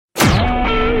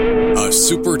A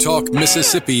Super Talk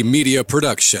Mississippi media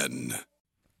production.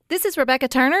 This is Rebecca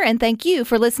Turner, and thank you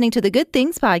for listening to the Good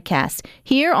Things Podcast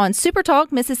here on Super Talk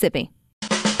Mississippi.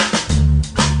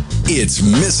 It's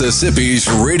Mississippi's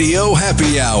Radio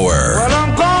Happy Hour. Well,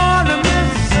 I'm going to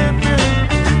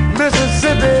Mississippi,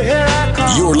 Mississippi, here I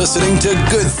come. You're listening to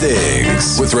Good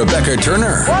Things with Rebecca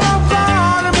Turner. Well, I'm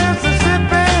going to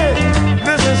Mississippi,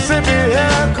 Mississippi, here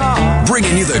I come.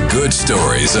 Bringing you the good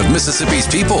stories of Mississippi's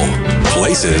people,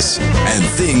 places, and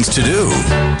things to do.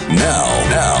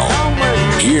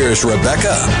 Now, here's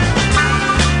Rebecca.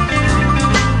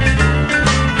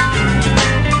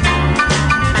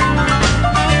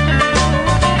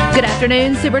 Good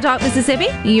afternoon, Super Talk Mississippi.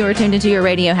 You are tuned into your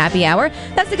Radio Happy Hour.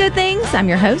 That's the Good Things. I'm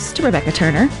your host, Rebecca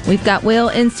Turner. We've got Will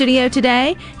in studio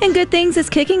today, and Good Things is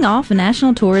kicking off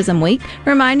National Tourism Week,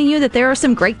 reminding you that there are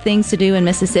some great things to do in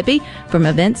Mississippi, from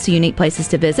events to unique places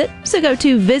to visit. So go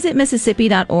to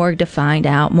visitmississippi.org to find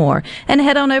out more. And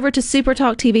head on over to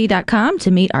supertalktv.com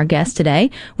to meet our guest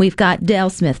today. We've got Dale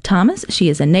Smith Thomas. She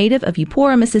is a native of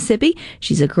Eupora, Mississippi.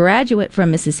 She's a graduate from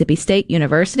Mississippi State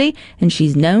University, and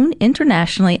she's known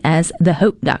internationally as the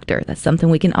Hope Doctor. That's something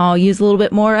we can all use a little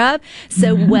bit more of.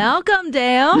 So welcome,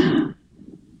 Dale.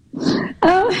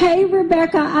 Oh, hey,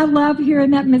 Rebecca. I love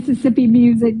hearing that Mississippi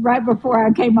music right before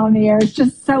I came on the air. It's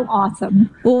just so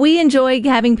awesome. Well, we enjoy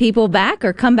having people back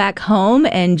or come back home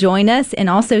and join us, and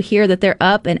also hear that they're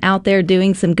up and out there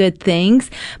doing some good things.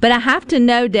 But I have to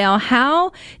know, Dale,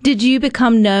 how did you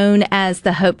become known as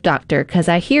the Hope Doctor? Because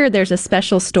I hear there's a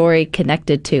special story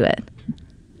connected to it.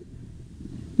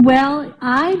 Well,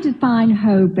 I define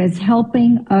hope as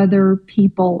helping other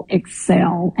people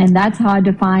excel, and that's how I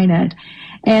define it.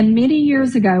 And many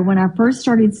years ago, when I first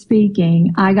started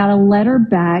speaking, I got a letter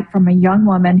back from a young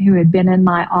woman who had been in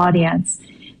my audience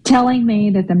telling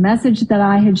me that the message that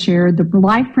I had shared, the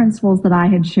life principles that I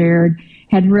had shared,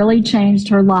 had really changed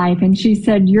her life. And she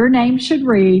said, your name should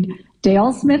read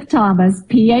Dale Smith Thomas,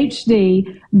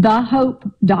 PhD, the Hope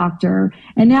Doctor.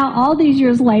 And now all these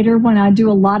years later, when I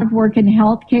do a lot of work in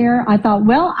healthcare, I thought,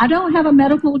 well, I don't have a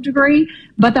medical degree,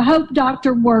 but the Hope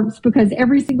Doctor works because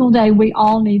every single day we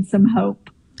all need some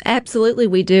hope. Absolutely,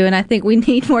 we do. And I think we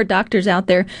need more doctors out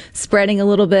there spreading a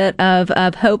little bit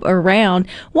of hope around.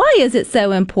 Why is it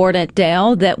so important,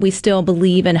 Dale, that we still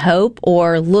believe in hope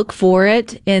or look for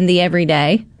it in the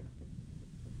everyday?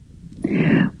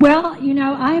 Well, you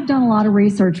know, I have done a lot of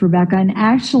research, Rebecca, and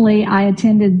actually I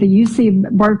attended the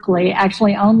UC Berkeley,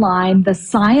 actually online, the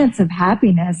Science of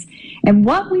Happiness. And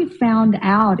what we found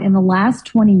out in the last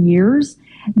 20 years,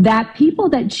 that people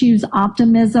that choose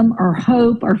optimism or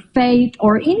hope or faith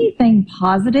or anything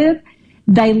positive,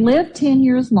 they live 10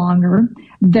 years longer,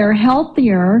 they're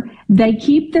healthier, they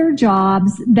keep their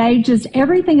jobs,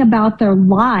 everything about their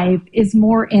life is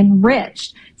more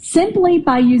enriched simply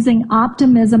by using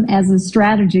optimism as a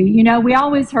strategy. You know, we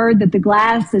always heard that the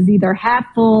glass is either half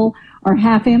full or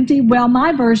half empty. Well,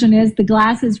 my version is the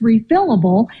glass is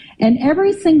refillable, and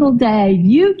every single day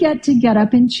you get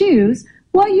up and choose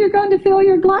what you're going to fill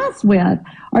your glass with.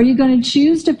 Are you going to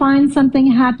choose to find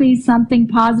something happy, something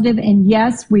positive? And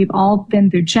yes, we've all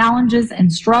been through challenges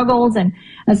and struggles, and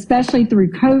especially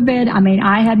through COVID. I mean,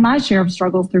 I had my share of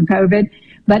struggles through COVID,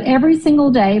 but every single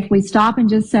day, if we stop and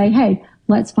just say, hey,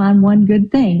 let's find one good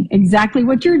thing, exactly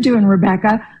what you're doing,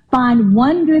 Rebecca, find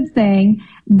one good thing,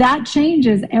 that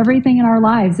changes everything in our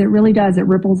lives. It really does. It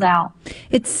ripples out.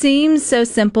 It seems so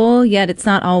simple, yet it's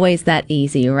not always that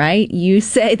easy, right? You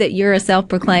say that you're a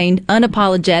self-proclaimed,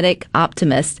 unapologetic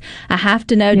optimist. I have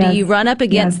to know, Yes. Do you run up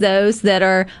against those that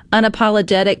are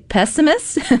unapologetic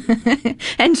pessimists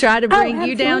and try to bring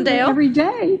you down, Dale? Every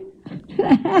day.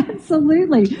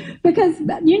 Absolutely. Because,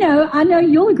 you know, I know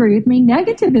you'll agree with me,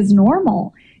 negative is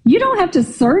normal. You don't have to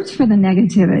search for the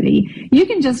negativity. You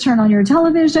can just turn on your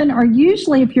television, or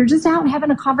usually if you're just out having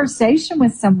a conversation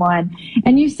with someone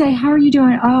and you say, how are you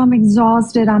doing? Oh, I'm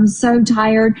exhausted. I'm so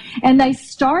tired. And they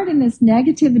start in this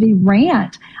negativity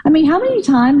rant. I mean, how many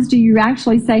times do you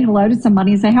actually say hello to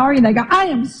somebody and say, how are you? And they go, I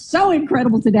am so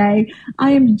incredible today.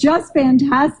 I am just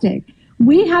fantastic.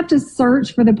 We have to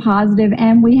search for the positive,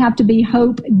 and we have to be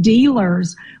hope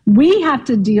dealers. We have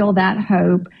to deal that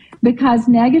hope, because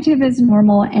negative is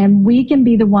normal, and we can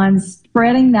be the ones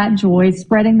spreading that joy,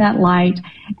 spreading that light.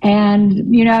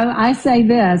 And, you know, I say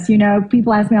this, you know,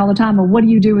 people ask me all the time, well, what do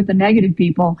you do with the negative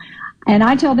people? And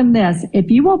I tell them this,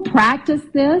 if you will practice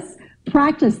this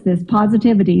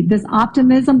positivity, this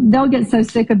optimism, they'll get so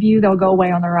sick of you, they'll go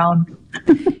away on their own.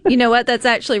 You know what? That's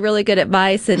actually really good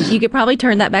advice, and you could probably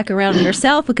turn that back around on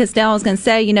yourself, because now I was going to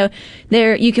say,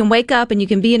 there you can wake up and you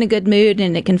can be in a good mood,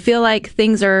 and it can feel like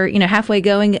things are, halfway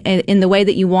going in the way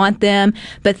that you want them.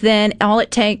 But then all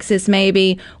it takes is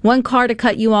maybe one car to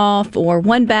cut you off, or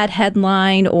one bad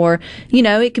headline, or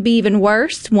it could be even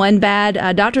worse, one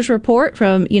bad doctor's report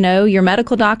from your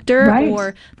medical doctor, Right.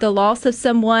 or the loss of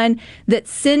someone that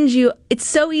sends you. It's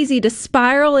so easy to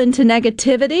spiral into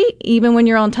negativity, even when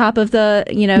you're on top of the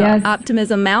Yes.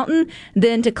 optimism mountain,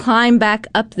 than to climb back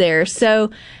up there. So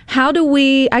how do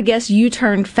we, I guess,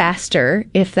 U-turn faster,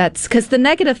 if that's because the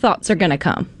negative thoughts are going to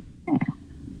come?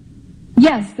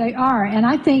 Yes, they are. And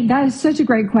I think that is such a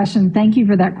great question. Thank you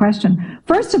for that question.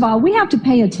 First of all, we have to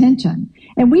pay attention,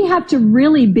 and we have to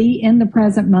really be in the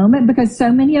present moment, because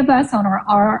so many of us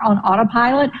are on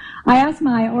autopilot. I ask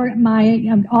my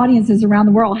audiences around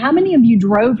the world, how many of you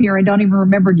drove here and don't even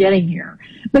remember getting here?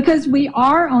 Because we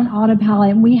are on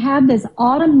autopilot, and we have this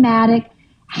automatic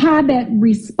habit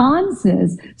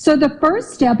responses. So the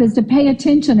first step is to pay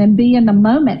attention and be in the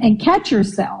moment and catch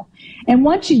yourself. And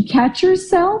once you catch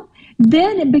yourself,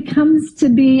 then it becomes to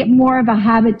be more of a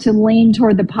habit to lean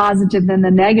toward the positive than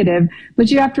the negative. But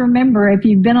you have to remember, if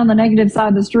you've been on the negative side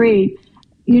of the street,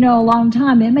 a long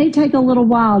time, it may take a little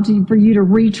while for you to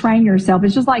retrain yourself.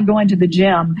 It's just like going to the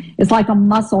gym. It's like a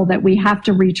muscle that we have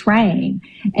to retrain.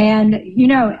 And,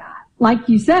 like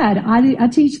you said, I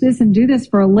teach this and do this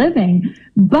for a living,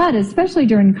 but especially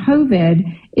during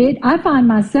COVID, I found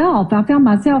myself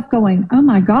going, oh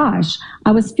my gosh,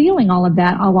 I was feeling all of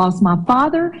that. I lost my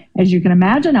father. As you can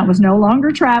imagine, I was no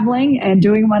longer traveling and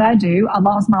doing what I do. I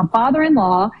lost my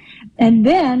father-in-law. And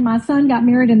then my son got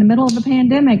married in the middle of the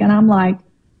pandemic. And I'm like,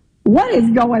 what is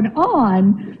going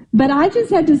on? But I just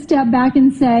had to step back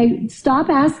and say, stop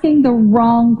asking the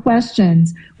wrong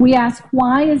questions. We ask,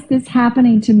 why is this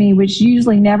happening to me, which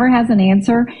usually never has an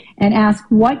answer, and ask,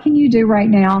 what can you do right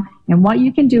now? And what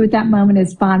you can do at that moment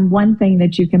is find one thing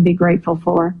that you can be grateful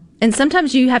for. And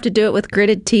sometimes you have to do it with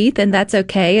gritted teeth, and that's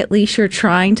okay. At least you're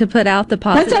trying to put out the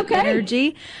positive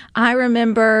energy. I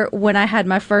remember when I had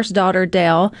my first daughter,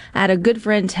 Dale, I had a good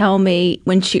friend tell me,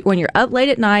 when you're up late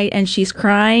at night and she's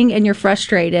crying and you're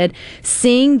frustrated,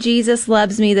 sing Jesus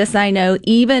Loves Me, This I Know,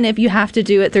 even if you have to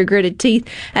do it through gritted teeth.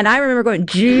 And I remember going,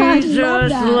 Jesus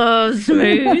loves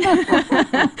me.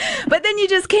 But then you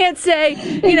just can't say,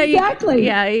 Exactly.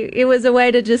 it was a way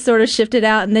to just sort of shift it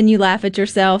out, and then you laugh at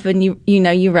yourself, and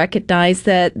you recognize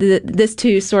that this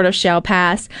too sort of shall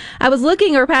pass. I was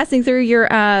passing through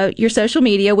your social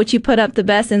media, which you put up the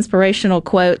best inspirational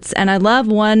quotes, and I love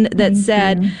one that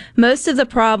said, most of the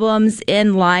problems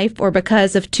in life are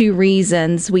because of two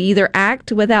reasons. We either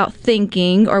act without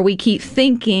thinking, or we keep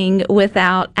thinking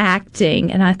without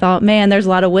acting. And I thought, man, there's a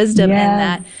lot of wisdom in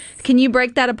that. Can you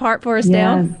break that apart for us,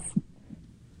 Dale?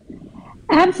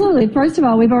 Absolutely. First of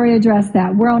all, we've already addressed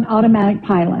that. We're on automatic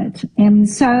pilot. And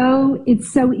so it's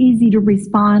so easy to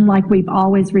respond like we've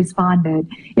always responded.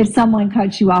 If someone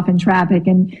cuts you off in traffic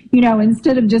and,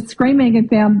 instead of just screaming at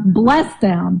them, bless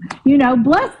them.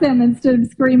 Bless them instead of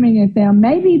screaming at them.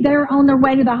 Maybe they're on their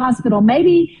way to the hospital.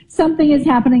 Maybe something is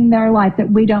happening in their life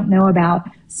that we don't know about.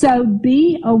 So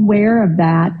be aware of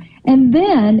that. And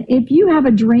then if you have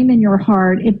a dream in your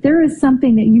heart, if there is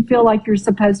something that you feel like you're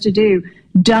supposed to do,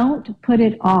 don't put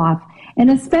it off.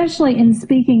 And especially in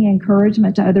speaking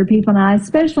encouragement to other people, and I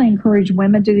especially encourage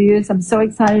women to do this. I'm so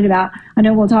excited I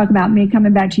know we'll talk about me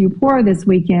coming back to Eupora this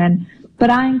weekend, but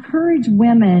I encourage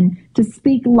women to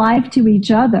speak life to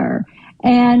each other.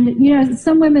 And,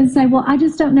 some women say, well, I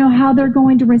just don't know how they're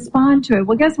going to respond to it.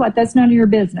 Well, guess what? That's none of your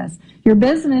business. Your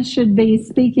business should be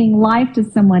speaking life to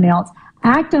someone else.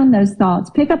 Act on those thoughts.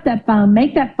 Pick up that phone,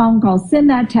 make that phone call, send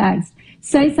that text.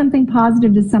 Say something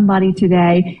positive to somebody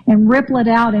today and ripple it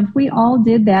out. And if we all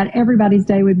did that, everybody's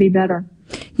day would be better.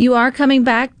 You are coming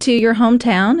back to your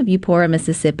hometown of Eupora,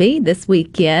 Mississippi this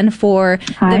weekend for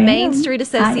the Main Street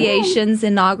Association's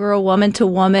inaugural Woman to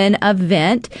Woman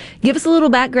event. Give us a little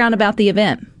background about the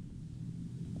event.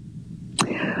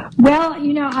 Well,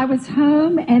 I was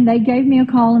home and they gave me a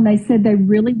call and they said they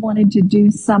really wanted to do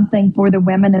something for the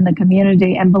women in the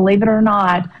community. And believe it or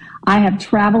not, I have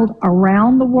traveled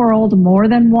around the world more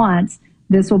than once.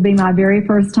 This will be my very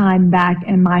first time back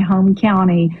in my home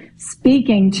county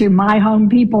speaking to my home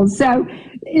people. So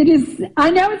I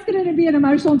know it's going to be an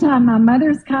emotional time. My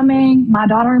mother's coming. My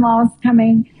daughter-in-law is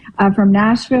coming from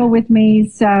Nashville with me.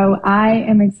 So I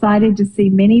am excited to see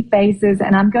many faces,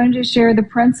 and I'm going to share the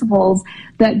principles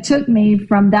that took me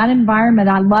from that environment.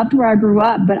 I loved where I grew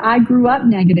up, but I grew up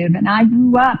negative, and I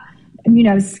grew up,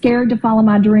 scared to follow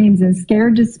my dreams and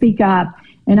scared to speak up.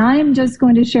 And I am just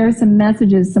going to share some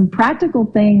messages, some practical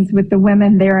things with the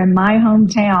women there in my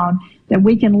hometown that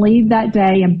we can leave that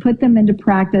day and put them into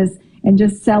practice and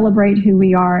just celebrate who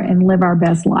we are and live our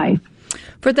best life.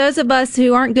 For those of us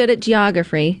who aren't good at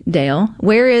geography, Dale,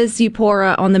 where is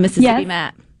Eupora on the Mississippi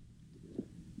map?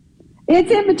 It's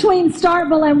in between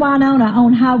Starkville and Winona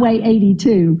on Highway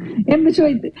 82, in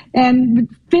between and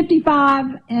 55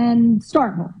 and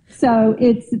Starkville. So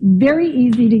it's very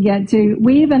easy to get to.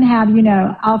 We even have,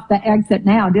 off the exit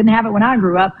now. Didn't have it when I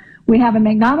grew up. We have a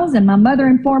McDonald's, and my mother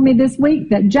informed me this week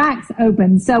that Jack's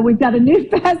opened. So we've got a new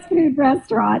fast food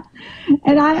restaurant.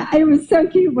 And it was so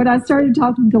cute when I started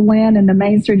talking to Lynn and the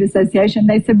Main Street Association.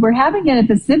 They said, we're having it at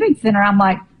the Civic Center. I'm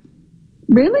like,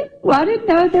 really? Well, I didn't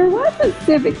know there was a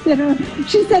Civic Center.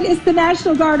 She said, it's the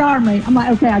National Guard Armory. I'm like,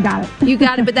 okay, I got it. You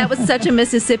got it, but that was such a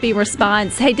Mississippi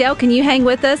response. Hey, Dale, can you hang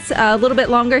with us a little bit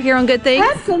longer here on Good Things?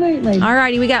 Absolutely. All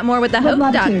righty, we got more with the Hope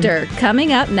Doctor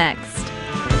coming up next.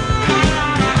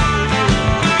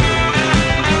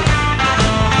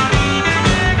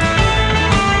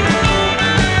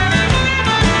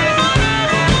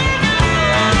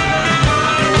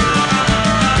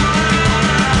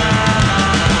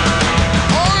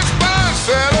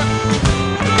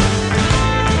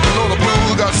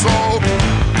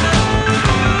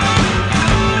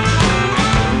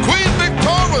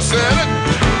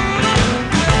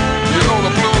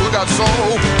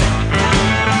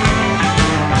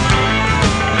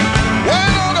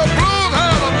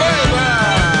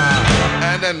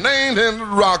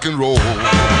 Rock and roll.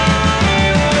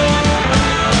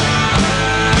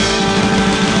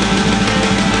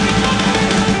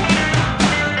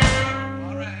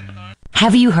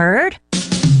 Have you heard?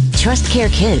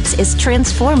 TrustCare Kids is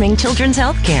transforming children's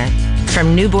health care.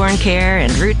 From newborn care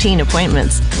and routine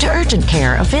appointments to urgent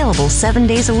care available 7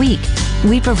 days a week,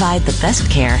 we provide the best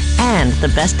care and the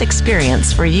best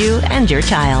experience for you and your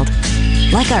child.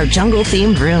 Like our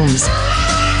jungle-themed rooms,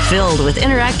 filled with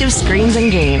interactive screens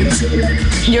and games.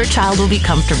 Your child will be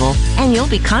comfortable and you'll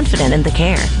be confident in the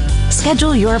care.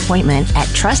 Schedule your appointment at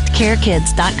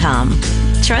TrustCareKids.com.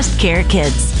 TrustCare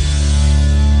Kids.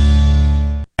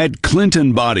 At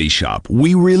Clinton Body Shop,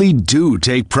 we really do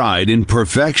take pride in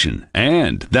perfection,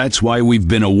 and that's why we've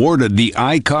been awarded the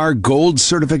ICAR Gold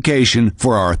certification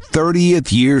for our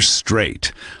 30th year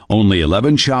straight. Only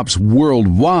 11 shops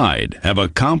worldwide have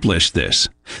accomplished this.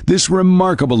 This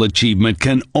remarkable achievement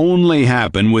can only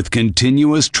happen with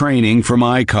continuous training from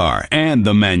ICAR and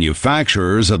the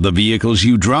manufacturers of the vehicles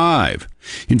you drive.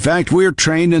 In fact, we're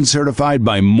trained and certified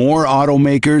by more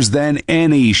automakers than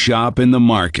any shop in the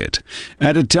market.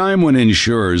 At a time when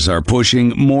insurers are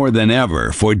pushing more than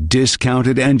ever for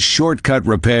discounted and shortcut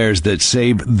repairs that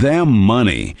save them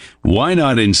money, why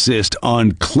not insist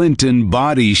on Clinton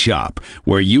Body Shop,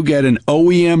 where you get an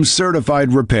OEM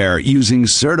certified repair using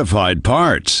certified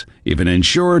parts? If an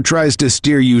insurer tries to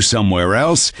steer you somewhere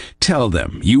else, tell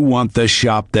them you want the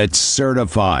shop that's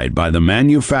certified by the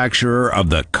manufacturer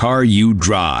of the car you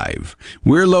drive.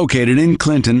 We're located in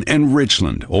Clinton and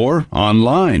Richland, or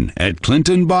online at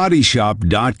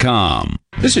ClintonBodyShop.com.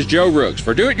 This is Joe Rooks.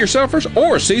 For do-it-yourselfers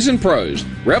or seasoned pros,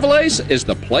 Revelace is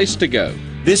the place to go.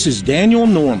 This is Daniel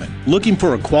Norman. Looking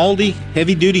for a quality,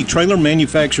 heavy-duty trailer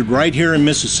manufactured right here in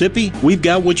Mississippi? We've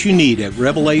got what you need at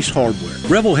Revelace Hardware.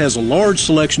 Revel has a large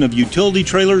selection of utility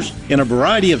trailers in a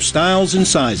variety of styles and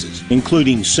sizes,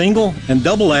 including single and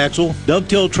double axle,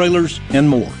 dovetail trailers, and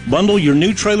more. Bundle your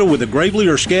new trailer with a Gravely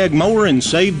or Skag mower and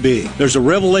save big. There's a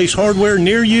Revelace Hardware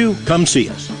near you. Come see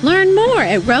us. Learn more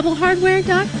at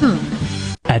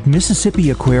rebelhardware.com. At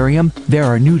Mississippi Aquarium, there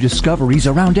are new discoveries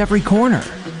around every corner.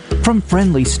 From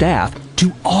friendly staff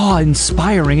to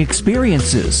awe-inspiring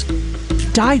experiences.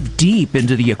 Dive deep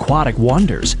into the aquatic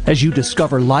wonders as you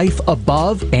discover life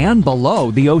above and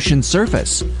below the ocean's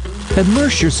surface.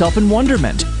 Immerse yourself in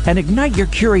wonderment and ignite your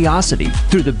curiosity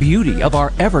through the beauty of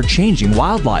our ever-changing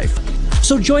wildlife.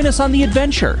 So join us on the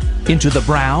adventure into the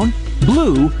brown,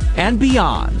 blue, and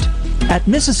beyond at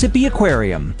Mississippi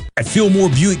Aquarium. At Fillmore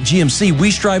Buick GMC,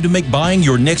 we strive to make buying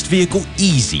your next vehicle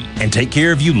easy and take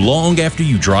care of you long after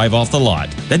you drive off the lot.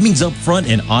 That means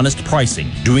upfront and honest pricing,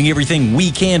 doing everything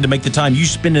we can to make the time you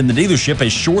spend in the dealership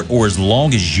as short or as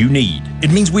long as you need.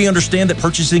 It means we understand that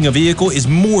purchasing a vehicle is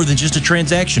more than just a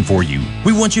transaction for you.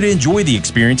 We want you to enjoy the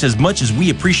experience as much as we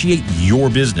appreciate your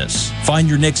business. Find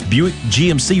your next Buick,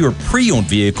 GMC, or pre-owned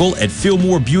vehicle at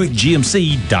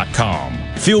FillmoreBuickGMC.com.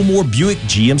 Fillmore Buick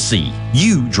GMC.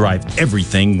 You drive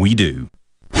everything we do.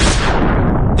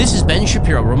 This is Ben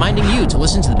Shapiro reminding you to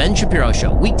listen to The Ben Shapiro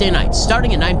Show weekday nights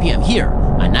starting at 9 p.m. here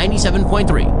on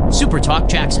 97.3 Super Talk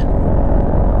Jackson.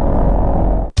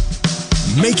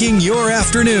 making your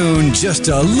afternoon just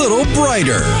a little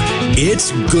brighter.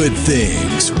 It's Good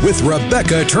Things with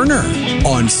Rebecca Turner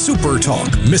on Super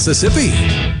Talk, Mississippi.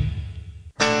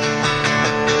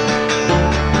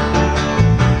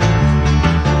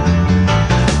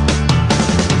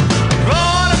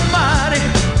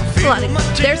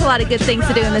 There's a lot of good things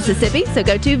to do in Mississippi, so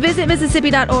go to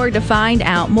visitmississippi.org to find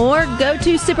out more. Go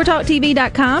to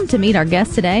supertalktv.com to meet our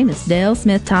guest today, Miss Dale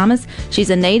Smith Thomas. She's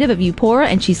a native of Eupora,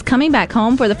 and she's coming back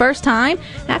home for the first time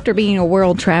after being a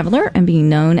world traveler and being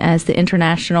known as the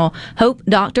International Hope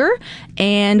Doctor.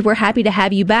 And we're happy to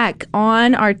have you back.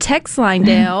 On our text line,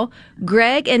 Dale,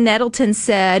 Greg in Nettleton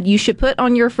said you should put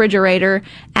on your refrigerator,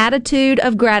 attitude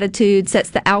of gratitude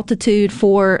sets the altitude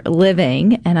for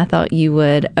living. And I thought you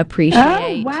would appreciate.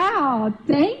 Oh, wow.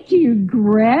 Thank you,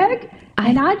 Greg.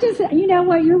 And I just, you know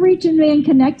what, you're reaching me and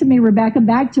connecting me, Rebecca,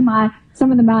 back to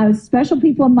some of the most special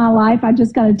people in my life. I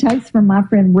just got a text from my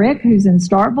friend Rick, who's in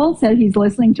Starkville, said he's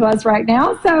listening to us right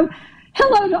now. So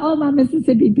hello to all my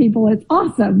Mississippi people. It's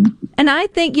awesome. And I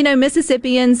think,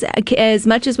 Mississippians, as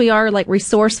much as we are like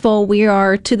resourceful, we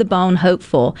are to the bone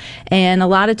hopeful. And a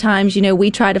lot of times, we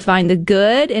try to find the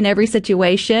good in every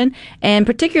situation. And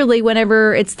particularly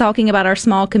whenever it's talking about our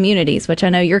small communities, which I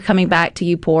know you're coming back to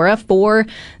Eupora for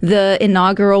the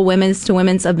inaugural Women's to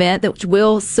Women's event that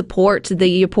will support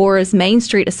the Eupora's Main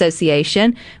Street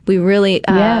Association. We really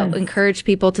encourage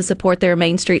people to support their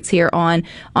main streets here on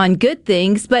Good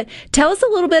Things. But tell us a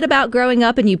little bit about growing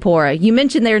up in Eupora. You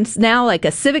mentioned there's now like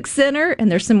a civic center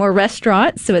and there's some more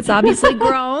restaurants, so it's obviously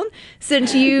grown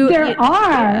since you. There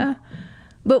are. Yeah.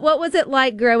 But what was it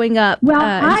like growing up in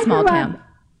a small town?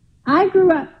 I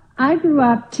grew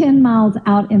up 10 miles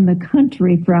out in the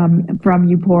country from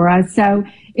Eupora, so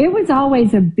it was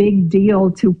always a big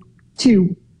deal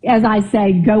to as I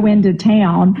say, go into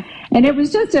town. And it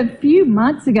was just a few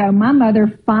months ago, my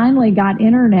mother finally got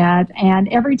internet, and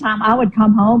every time I would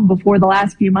come home before the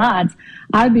last few months,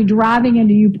 I would be driving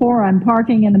into Eupora and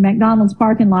parking in the McDonald's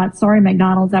parking lot. Sorry,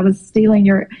 McDonald's, I was stealing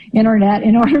your internet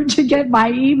in order to get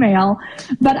my email.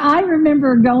 But I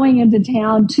remember going into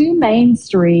town to Main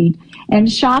Street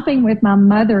and shopping with my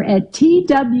mother at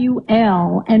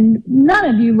TWL. And none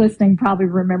of you listening probably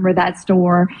remember that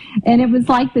store. And it was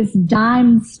like this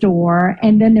dime store.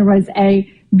 And then there was a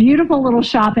beautiful little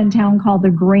shop in town called the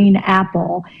Green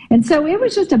Apple. And so it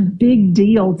was just a big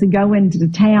deal to go into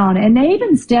town. And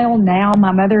even still now,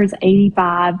 my mother is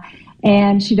 85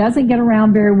 and she doesn't get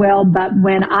around very well. But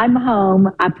when I'm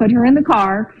home, I put her in the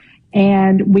car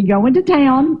and we go into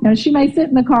town. Now, she may sit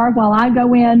in the car while I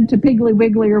go in to Piggly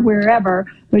Wiggly or wherever,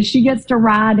 but she gets to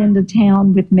ride into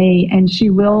town with me, and she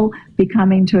will be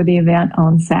coming to the event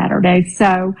on Saturday.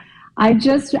 So I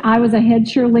was a head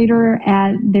cheerleader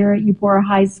there at Eupora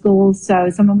High School. So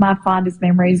some of my fondest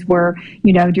memories were,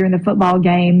 during the football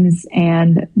games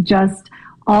and just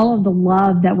all of the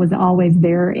love that was always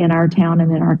there in our town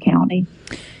and in our county.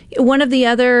 One of the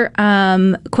other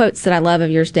quotes that I love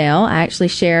of yours, Dale, I actually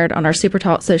shared on our Super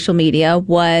Talk social media,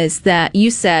 was that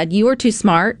you said you were too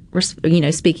smart,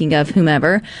 speaking of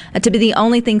whomever, to be the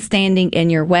only thing standing in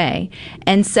your way.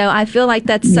 And so I feel like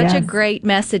that's such a great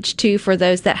message, too, for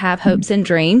those that have hopes and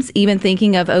dreams, even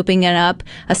thinking of opening up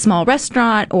a small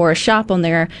restaurant or a shop on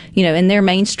their, in their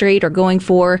main street, or going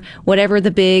for whatever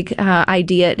the big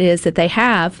idea it is that they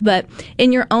have. But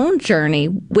in your own journey,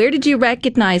 where did you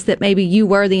recognize that maybe you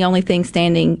were the only thing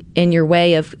standing in your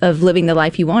way of living the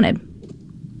life you wanted?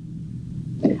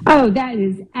 Oh, that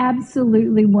is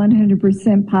absolutely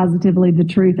 100% positively the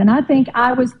truth. And I think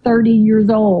I was 30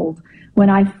 years old when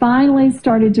I finally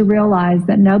started to realize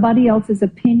that nobody else's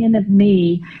opinion of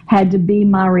me had to be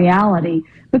my reality.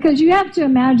 Because you have to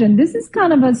imagine, this is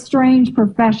kind of a strange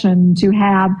profession to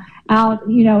have out,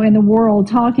 in the world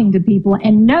talking to people,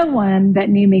 and no one that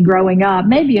knew me growing up,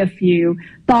 maybe a few,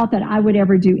 thought that I would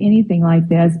ever do anything like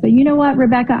this. But you know what,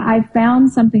 Rebecca, I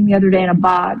found something the other day in a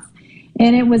box,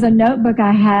 and it was a notebook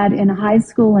I had in high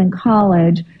school and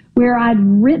college where I'd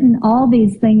written all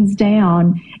these things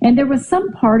down. And there was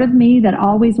some part of me that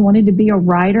always wanted to be a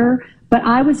writer, but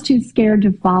I was too scared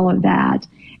to follow that.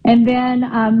 And then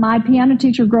my piano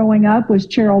teacher growing up was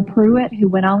Cheryl Pruitt, who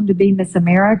went on to be Miss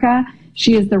America.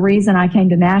 She is the reason I came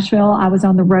to Nashville. I was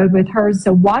on the road with her.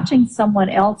 So watching someone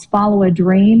else follow a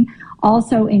dream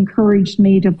also encouraged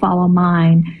me to follow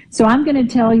mine. So I'm going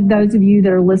to tell those of you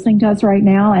that are listening to us right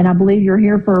now, and I believe you're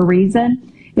here for a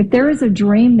reason, if there is a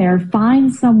dream there,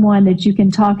 find someone that you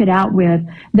can talk it out with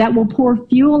that will pour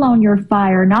fuel on your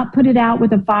fire, not put it out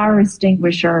with a fire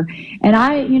extinguisher.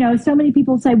 And so many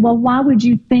people say, well, why would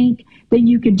you think that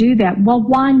you could do that? Well,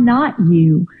 why not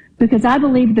you? because I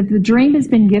believe that the dream has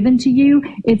been given to you.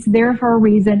 It's there for a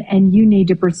reason, and you need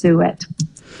to pursue it.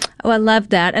 Oh, I love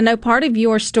that. I know part of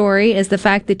your story is the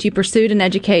fact that you pursued an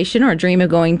education or a dream of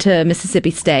going to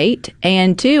Mississippi State.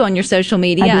 And two, on your social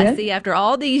media, I see after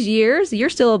all these years, you're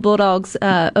still a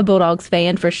Bulldogs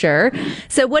fan for sure.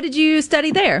 So what did you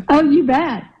study there? Oh, you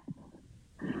bet.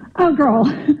 Oh, girl,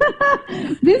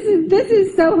 this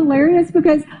is so hilarious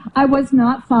because I was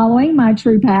not following my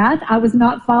true path. I was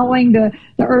not following the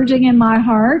urging in my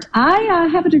heart. I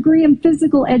have a degree in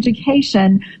physical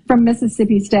education from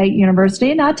Mississippi State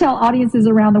University, and I tell audiences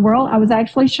around the world I was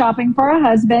actually shopping for a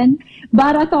husband,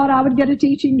 but I thought I would get a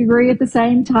teaching degree at the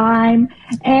same time.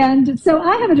 And so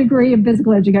I have a degree in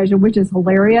physical education, which is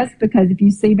hilarious because if you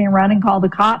see me running, call the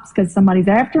cops because somebody's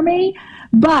after me.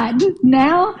 But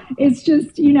now it's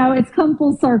just, it's come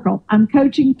full circle. I'm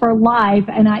coaching for life,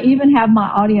 and I even have my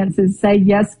audiences say,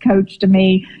 yes, coach to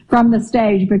me from the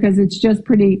stage because it's just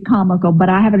pretty comical. But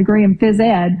I have a degree in phys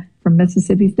ed from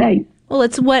Mississippi State. Well,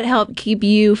 it's what helped keep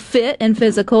you fit and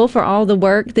physical for all the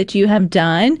work that you have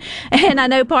done. And I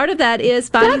know part of that is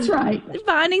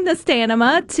finding the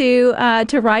stamina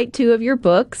to write two of your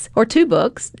books, or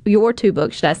your two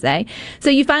books, should I say. So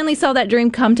you finally saw that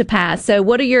dream come to pass. So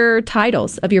what are your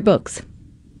titles of your books?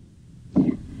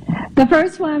 The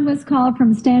first one was called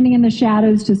From Standing in the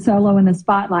Shadows to Solo in the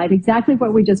Spotlight, exactly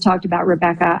what we just talked about,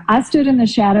 Rebecca. I stood in the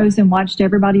shadows and watched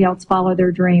everybody else follow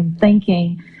their dream,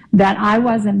 thinking that I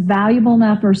wasn't valuable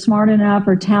enough or smart enough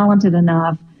or talented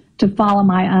enough to follow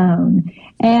my own.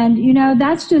 And,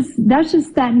 that's just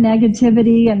that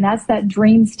negativity, and that's that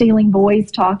dream stealing voice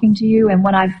talking to you. And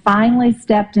when I finally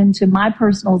stepped into my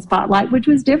personal spotlight, which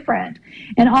was different,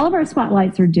 and all of our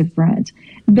spotlights are different,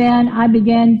 then I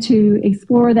began to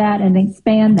explore that and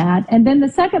expand that. And then the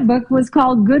second book was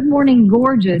called Good Morning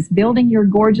Gorgeous, Building Your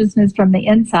Gorgeousness from the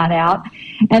Inside Out.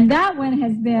 And that one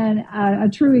has been a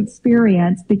true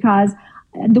experience because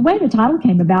the way the title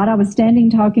came about, I was standing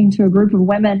talking to a group of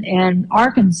women in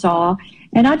Arkansas,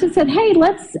 and I just said,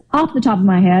 off the top of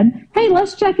my head,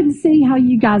 let's check and see how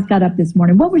you guys got up this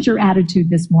morning. What was your attitude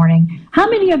this morning? How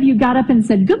many of you got up and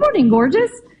said, good morning,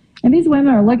 gorgeous? And these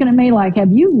women are looking at me like,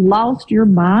 have you lost your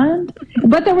mind?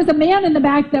 But there was a man in the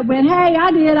back that went, hey,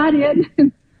 I did.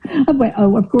 I went,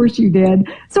 oh, of course you did.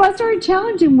 So I started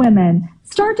challenging women.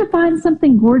 Start to find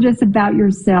something gorgeous about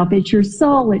yourself. It's your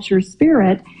soul. It's your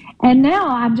spirit. And now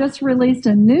I've just released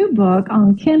a new book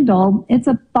on Kindle. It's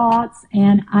a thoughts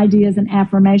and ideas and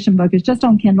affirmation book. It's just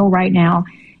on Kindle right now.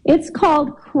 It's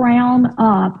called Crown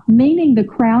Up, meaning the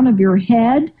crown of your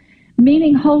head,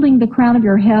 meaning holding the crown of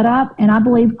your head up. And I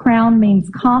believe crown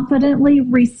means confidently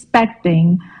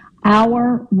respecting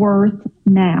our worth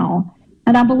now.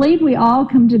 And I believe we all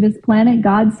come to this planet.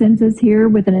 God sends us here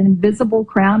with an invisible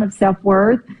crown of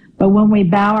self-worth. But when we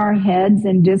bow our heads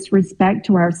in disrespect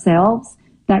to ourselves,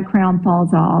 that crown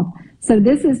falls off. So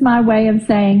this is my way of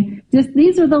saying,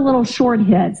 these are the little short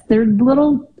hits. They're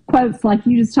little quotes like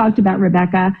you just talked about,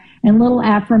 Rebecca, and little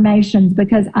affirmations,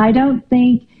 because I don't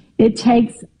think it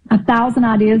takes 1,000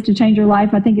 ideas to change your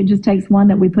life. I think it just takes one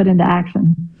that we put into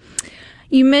action.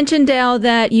 You mentioned, Dale,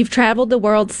 that you've traveled the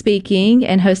world speaking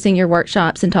and hosting your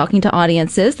workshops and talking to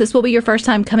audiences. This will be your first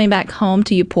time coming back home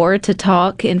to Eupora to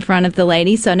talk in front of the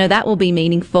ladies, so I know that will be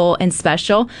meaningful and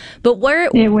special. But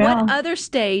what other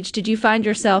stage did you find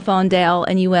yourself on, Dale,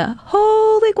 and you went,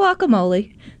 holy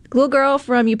guacamole, the little girl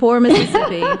from Eupora,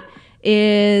 Mississippi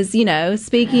is,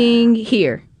 speaking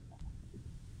here?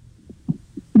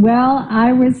 Well,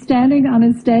 I was standing on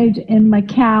a stage in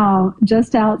Macau,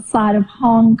 just outside of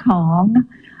Hong Kong,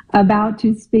 about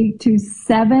to speak to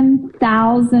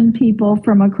 7,000 people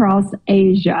from across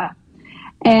Asia.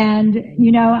 And,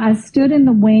 I stood in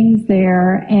the wings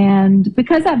there, and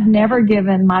because I've never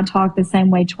given my talk the same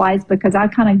way twice, because I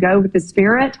kind of go with the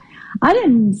spirit, I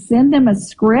didn't send them a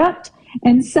script.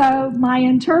 And so my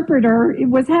interpreter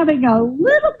was having a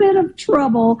little bit of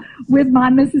trouble with my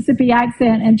Mississippi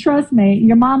accent. And trust me,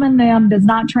 your mom and them does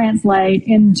not translate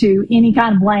into any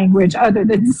kind of language other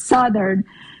than Southern.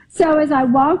 So as I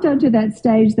walked onto that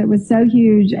stage that was so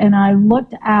huge, and I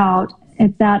looked out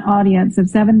at that audience of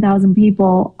 7,000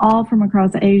 people, all from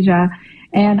across Asia,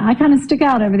 and I kind of stick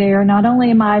out over there. Not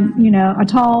only am I, a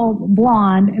tall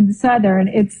blonde and Southern,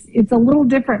 it's a little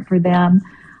different for them.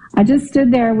 I just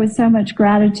stood there with so much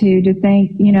gratitude to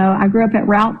think, I grew up at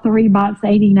Route 3, Box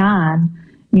 89,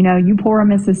 Eupora,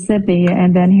 Mississippi,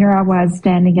 and then here I was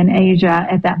standing in Asia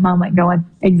at that moment going,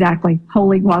 exactly,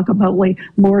 holy guacamole,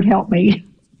 Lord help me.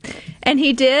 And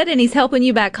he did, and he's helping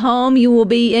you back home. You will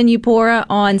be in Eupora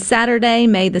on Saturday,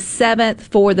 May the 7th,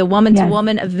 for the Woman to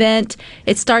Woman event.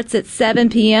 It starts at 7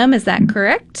 p.m., is that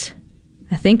correct?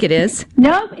 I think it is.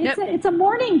 Nope, it's a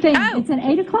morning thing. Oh. It's an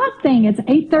 8 o'clock thing. It's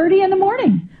 8:30 in the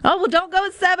morning. Oh, well, don't go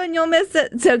at 7. You'll miss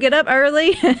it. So get up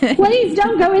early. Please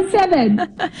don't go at 7.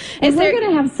 And we're going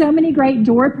to have so many great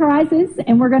door prizes,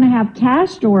 and we're going to have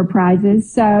cash door prizes.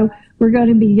 So we're going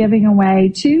to be giving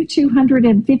away 2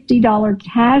 $250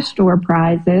 cash door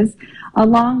prizes,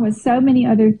 along with so many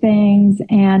other things.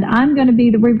 And I'm going to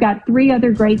be we've got 3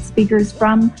 other great speakers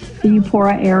from the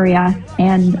Eupora area,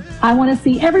 and I want to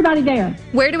see everybody there.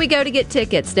 Where do we go to get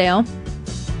tickets, Dale?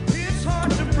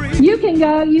 You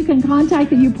can contact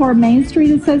the Eupora Main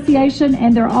Street Association,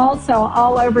 and they're also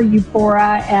all over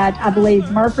Eupora at, I believe,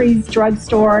 Murphy's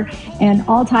Drugstore and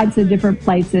all types of different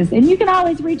places. And you can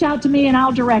always reach out to me and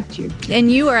I'll direct you.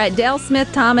 And you are at Dale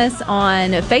Smith Thomas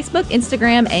on Facebook,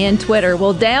 Instagram, and Twitter.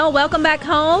 Well, Dale, welcome back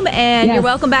home, and You're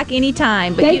welcome back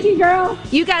anytime. But Thank you, girl.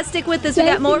 You guys stick with us. We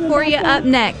got more for you up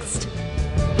next.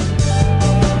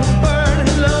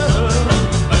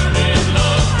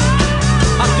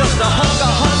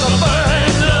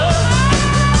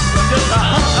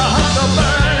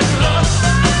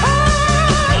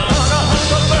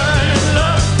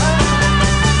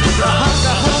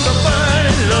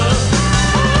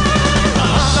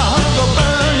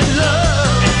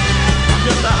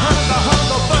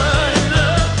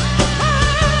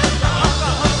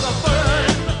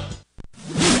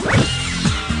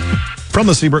 From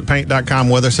the SeabrookPaint.com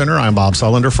Weather Center, I'm Bob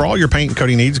Sullender. For all your paint and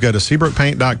coating needs, go to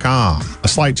SeabrookPaint.com. A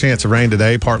slight chance of rain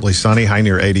today, partly sunny, high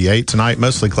near 88. Tonight,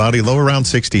 mostly cloudy, low around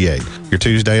 68. Your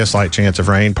Tuesday, a slight chance of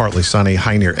rain, partly sunny,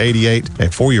 high near 88.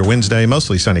 And for your Wednesday,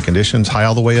 mostly sunny conditions, high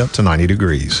all the way up to 90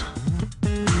 degrees.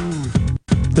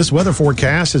 This weather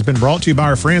forecast has been brought to you by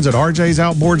our friends at RJ's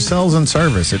Outboard Sales and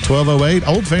Service at 1208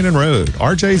 Old Fannin Road.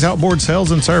 RJ's Outboard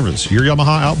Sales and Service, your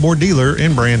Yamaha outboard dealer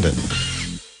in Brandon.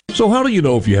 So how do you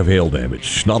know if you have hail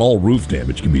damage? Not all roof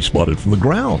damage can be spotted from the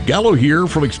ground. Gallo here.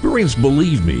 From experience,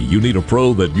 believe me, you need a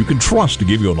pro that you can trust to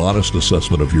give you an honest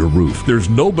assessment of your roof. There's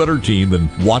no better team than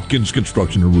Watkins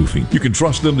Construction and Roofing. You can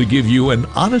trust them to give you an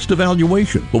honest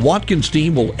evaluation. The Watkins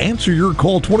team will answer your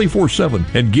call 24/7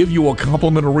 and give you a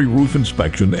complimentary roof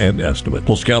inspection and estimate.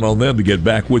 Plus, count on them to get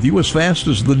back with you as fast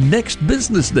as the next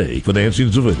business day. Financing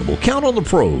is available. Count on the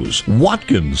pros.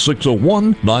 Watkins,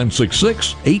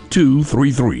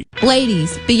 601-966-8233.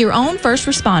 Ladies, be your own first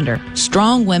responder.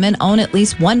 Strong women own at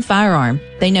least one firearm.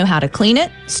 They know how to clean it,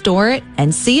 store it,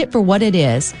 and see it for what it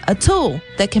is, a tool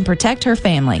that can protect her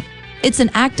family. It's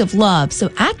an act of love, so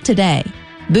act today.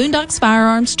 Boondocks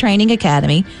Firearms Training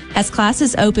Academy has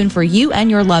classes open for you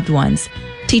and your loved ones,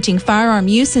 teaching firearm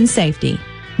use and safety.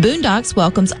 Boondocks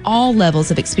welcomes all levels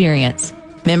of experience.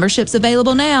 Memberships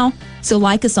available now, so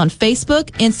like us on Facebook,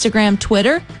 Instagram,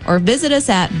 Twitter, or visit us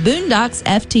at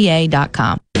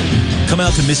boondocksfta.com. Come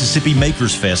out to Mississippi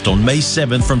Makers Fest on May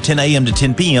 7th from 10 a.m. to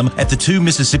 10 p.m. at the 2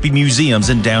 Mississippi Museums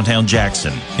in downtown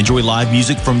Jackson. Enjoy live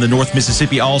music from the North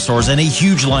Mississippi All-Stars and a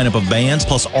huge lineup of bands,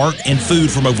 plus art and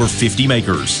food from over 50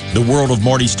 makers. The World of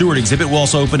Marty Stewart exhibit will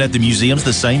also open at the museums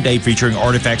the same day, featuring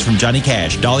artifacts from Johnny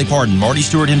Cash, Dolly Parton, Marty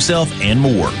Stewart himself, and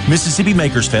more. Mississippi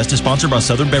Makers Fest is sponsored by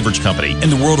Southern Beverage Company, and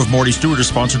the World of Marty Stewart is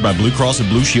sponsored by Blue Cross and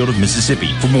Blue Shield of Mississippi.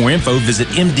 For more info, visit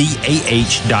mdah.ms.gov.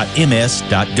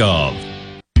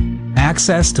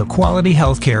 Access to quality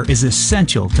healthcare is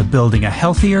essential to building a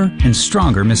healthier and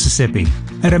stronger Mississippi.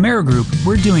 At AmeriGroup,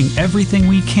 we're doing everything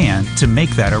we can to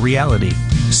make that a reality.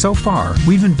 So far,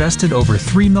 we've invested over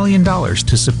 $3 million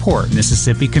to support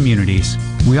Mississippi communities.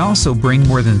 We also bring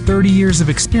more than 30 years of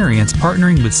experience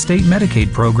partnering with state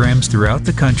Medicaid programs throughout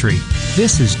the country.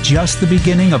 This is just the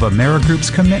beginning of AmeriGroup's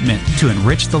commitment to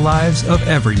enrich the lives of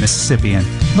every Mississippian.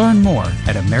 Learn more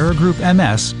at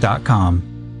AmeriGroupMS.com.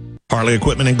 Harley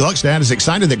Equipment in Gluckstadt is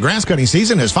excited that grass cutting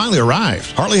season has finally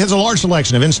arrived. Harley has a large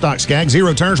selection of in-stock Skag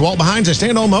zero-turns, walk-behinds, and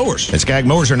stand-on mowers. And Skag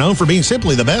mowers are known for being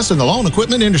simply the best in the lawn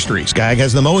equipment industry. Skag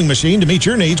has the mowing machine to meet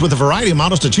your needs with a variety of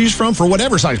models to choose from for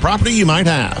whatever size property you might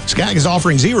have. Skag is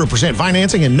offering 0%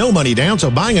 financing and no money down, so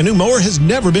buying a new mower has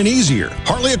never been easier.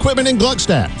 Harley Equipment in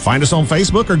Gluckstadt. Find us on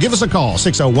Facebook or give us a call,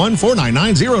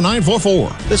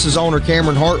 601-499-0944. This is owner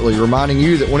Cameron Hartley reminding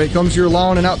you that when it comes to your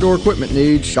lawn and outdoor equipment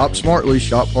needs, shop smartly,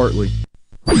 shop Hartley.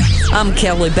 I'm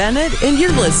Kelly Bennett, and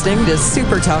you're listening to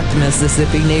Super Talk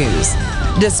Mississippi News.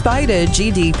 Despite a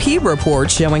GDP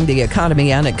report showing the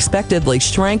economy unexpectedly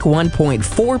shrank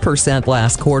 1.4%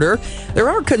 last quarter, there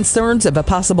are concerns of a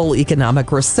possible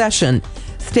economic recession.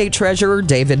 State Treasurer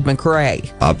David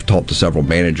McRae. I've talked to several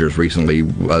managers recently,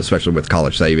 especially with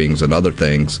college savings and other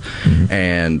things,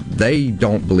 and they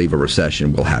don't believe a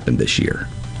recession will happen this year.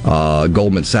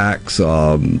 Goldman Sachs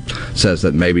says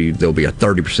that maybe there'll be a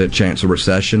 30% chance of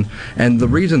recession. And the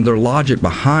reason, their logic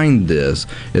behind this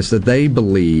is that they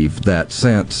believe that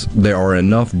since there are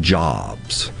enough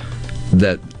jobs,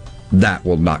 that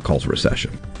will not cause a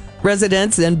recession.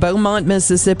 Residents in Beaumont,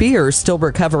 Mississippi are still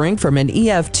recovering from an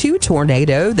EF2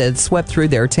 tornado that swept through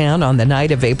their town on the night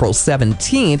of April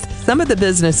 17th. Some of the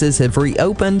businesses have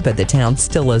reopened, but the town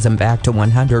still isn't back to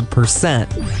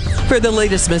 100%. For the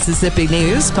latest Mississippi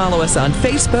news, follow us on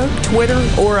Facebook, Twitter,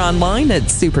 or online at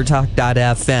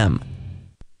supertalk.fm.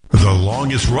 The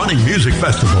longest running music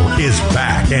festival is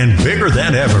back and bigger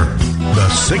than ever. The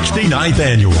 69th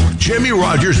annual Jimmy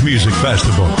Rogers Music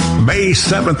Festival, May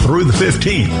 7th through the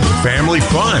 15th. Family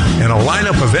fun and a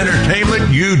lineup of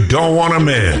entertainment you don't want to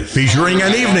miss. Featuring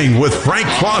an evening with Frank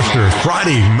Foster,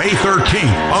 Friday, May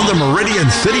 13th on the Meridian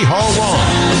City Hall lawn.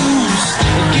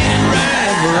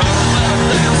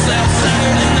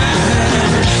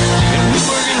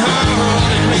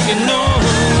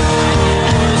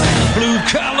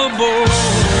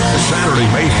 Saturday,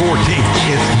 May 14th,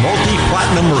 it's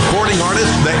multi-platinum recording artist,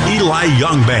 the Eli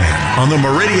Young Band, on the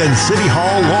Meridian City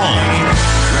Hall lawn.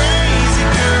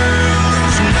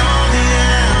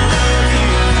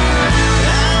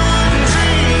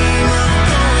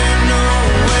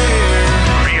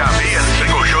 VIP and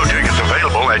single show tickets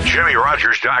available at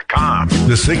JimmyRogers.com.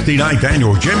 The 69th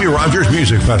annual Jimmy Rogers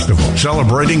Music Festival,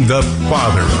 celebrating the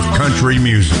father of country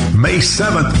music, May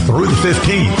 7th through the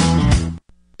 15th.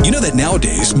 You know that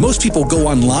nowadays, most people go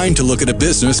online to look at a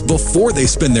business before they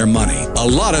spend their money. A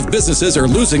lot of businesses are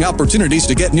losing opportunities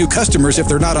to get new customers if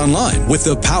they're not online. With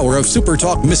the power of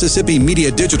SuperTalk Mississippi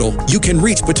Media Digital, you can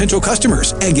reach potential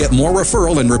customers and get more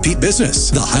referral and repeat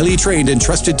business. The highly trained and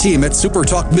trusted team at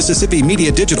SuperTalk Mississippi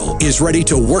Media Digital is ready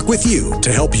to work with you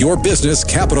to help your business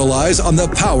capitalize on the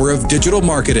power of digital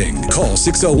marketing. Call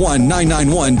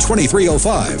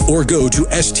 601-991-2305 or go to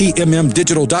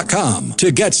stmmdigital.com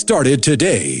to get started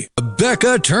today.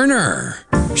 Rebecca Turner.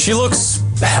 She looks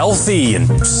healthy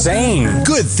and sane.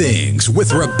 Good Things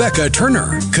with Rebecca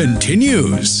Turner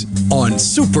continues on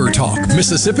Super Talk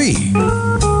Mississippi.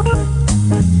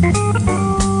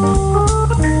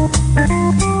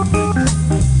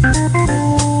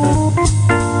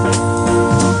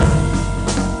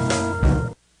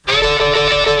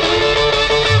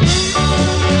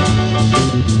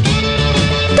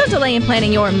 In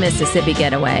planning your Mississippi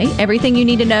getaway. Everything you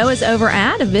need to know is over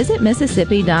at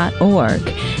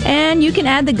visitmississippi.org. And you can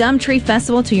add the Gumtree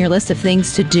Festival to your list of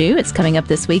things to do. It's coming up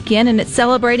this weekend, and it's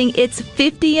celebrating its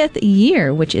 50th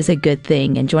year, which is a good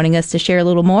thing. And joining us to share a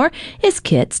little more is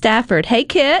Kit Stafford. Hey,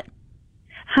 Kit.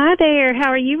 Hi there. How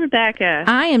are you, Rebecca?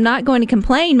 I am not going to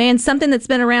complain, man. Something that's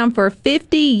been around for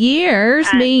 50 years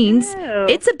means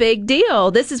it's a big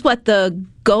deal. This is what, the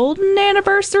golden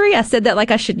anniversary? I said that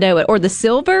like I should know it. Or the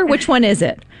silver? Which one is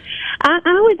it? I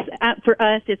would, for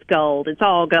us, it's gold. It's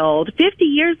all gold. 50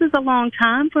 years is a long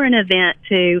time for an event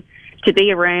to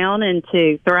be around and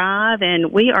to thrive,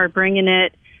 and we are bringing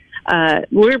it.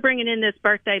 We're bringing in this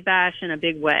birthday bash in a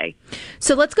big way.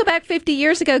 So let's go back 50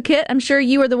 years ago, Kit. I'm sure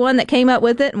you were the one that came up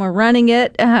with it and we're running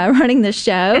it, running the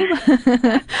show.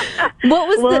 What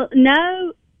was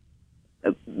no,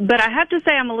 but I have to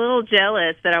say I'm a little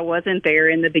jealous that I wasn't there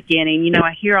in the beginning. You know,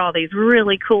 I hear all these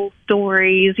really cool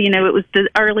stories. You know, it was the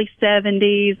early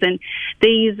 70s and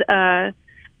these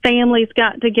families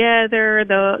got together,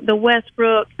 the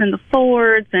Westbrooks and the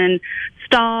Fords and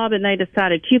Staub, and they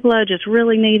decided Tupelo just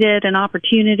really needed an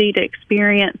opportunity to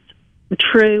experience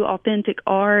true, authentic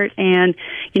art. And,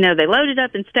 you know, they loaded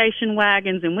up in station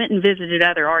wagons and went and visited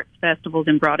other arts festivals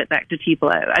and brought it back to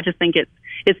Tupelo. I just think it's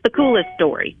the coolest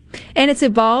story. And it's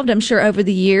evolved, I'm sure, over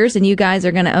the years, and you guys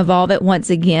are going to evolve it once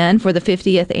again for the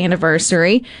 50th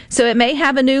anniversary. So it may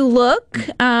have a new look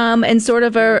and sort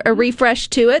of a refresh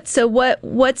to it. So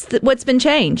what's been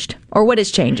changed, or what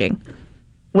is changing?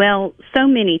 Well, so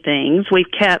many things. We've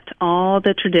kept all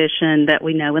the tradition that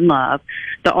we know and love.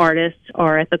 The artists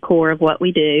are at the core of what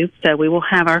we do. So we will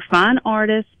have our fine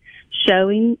artists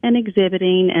showing and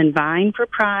exhibiting and vying for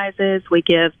prizes. We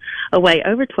give away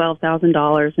over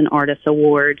 $12,000 in artist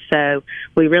awards. So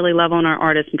we really love on our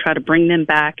artists and try to bring them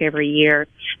back every year.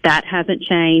 That hasn't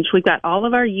changed. We've got all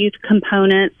of our youth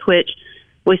components, which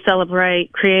we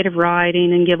celebrate creative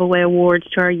writing and give away awards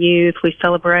to our youth. We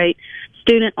celebrate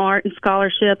student art and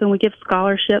scholarship, and we give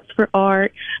scholarships for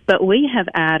art. But we have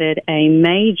added a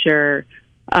major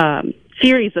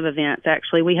series of events,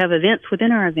 actually. We have events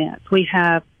within our events. We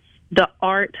have the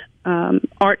art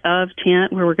of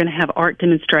tent, where we're going to have art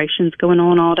demonstrations going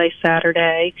on all day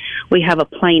Saturday. We have a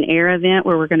plein air event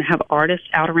where we're going to have artists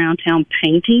out around town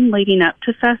painting leading up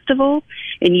to festival,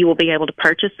 and you will be able to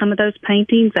purchase some of those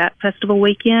paintings at festival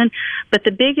weekend. But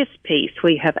the biggest piece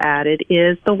we have added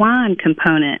is the wine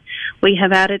component. We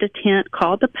have added a tent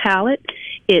called the Palette.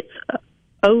 It's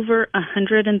over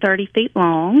 130 feet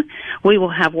long. We will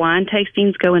have wine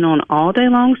tastings going on all day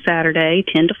long Saturday,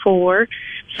 10 to 4.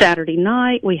 Saturday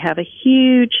night, we have a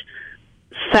huge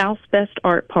South's Best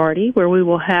Art Party where we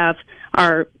will have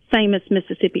our famous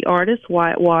Mississippi artist,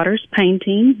 Wyatt Waters,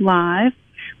 painting live.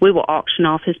 We will auction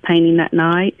off his painting that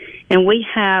night. And we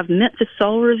have Memphis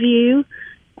Soul Review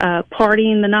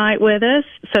partying the night with us,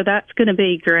 so that's going to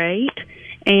be great.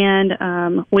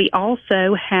 And we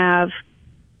also have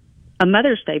a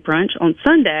Mother's Day brunch on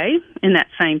Sunday in that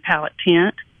same Palette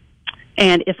tent.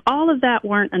 And if all of that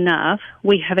weren't enough,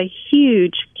 we have a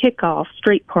huge kickoff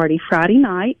street party Friday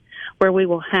night where we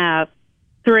will have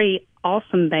 3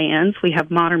 awesome bands. We have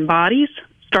Modern Bodies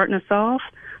starting us off,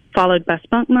 followed by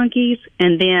Spunk Monkeys,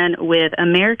 and then with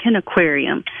American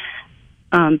Aquarium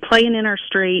playing in our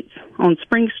streets on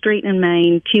Spring Street in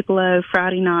Maine, Tupelo,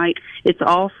 Friday night. It's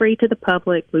all free to the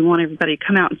public. We want everybody to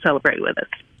come out and celebrate with us.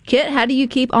 Kit, how do you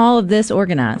keep all of this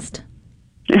organized?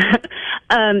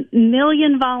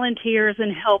 Million volunteers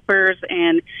and helpers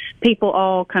and people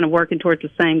all kind of working towards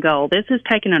the same goal. This has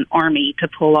taken an army to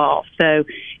pull off. So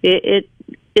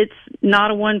it's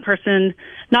not a one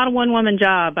woman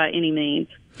job by any means.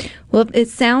 Well, it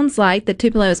sounds like the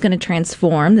Tupelo is going to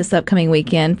transform this upcoming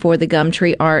weekend for the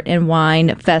Gumtree Art and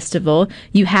Wine Festival.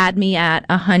 You had me at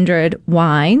 100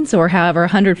 wines, or however,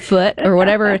 100 foot, or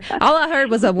whatever. All I heard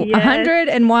was 100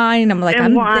 and wine. I'm like,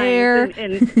 I'm there.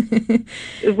 And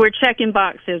we're checking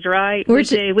boxes, right?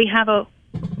 We have a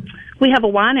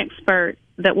wine expert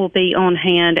that will be on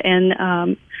hand,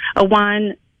 and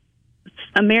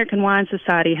American Wine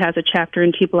Society has a chapter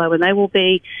in Tupelo, and they will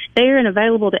be there and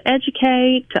available to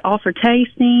educate, to offer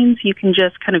tastings. You can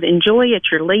just kind of enjoy at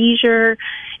your leisure,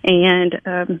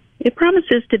 and it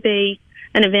promises to be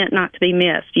an event not to be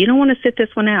missed. You don't want to sit this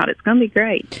one out. It's going to be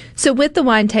great. So with the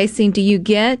wine tasting, do you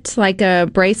get like a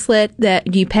bracelet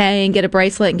that you pay and get a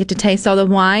bracelet and get to taste all the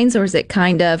wines, or is it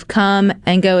kind of come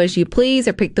and go as you please,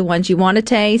 or pick the ones you want to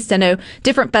taste? I know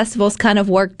different festivals kind of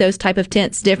work those type of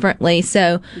tents differently.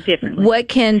 So what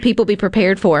can people be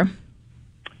prepared for?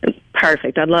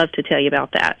 Perfect. I'd love to tell you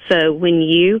about that. So when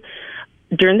you,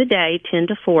 during the day, 10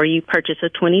 to 4, you purchase a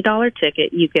 $20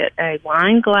 ticket, you get a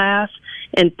wine glass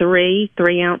and 3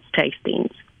 3-ounce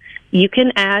tastings. You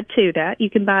can add to that. You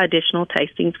can buy additional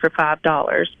tastings for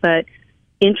 $5, but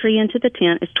entry into the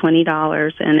tent is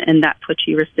 $20, and that's what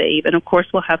you receive. And, of course,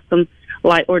 we'll have some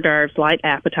light hors d'oeuvres, light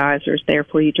appetizers there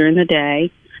for you during the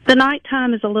day. The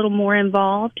nighttime is a little more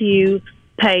involved. You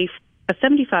pay a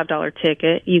 $75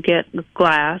 ticket. You get a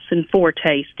glass and 4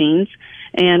 tastings,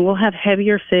 and we'll have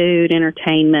heavier food,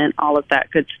 entertainment, all of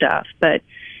that good stuff. But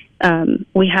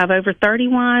we have over 30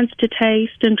 wines to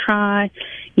taste and try.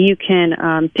 You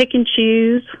can pick and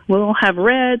choose. We'll have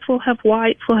reds, we'll have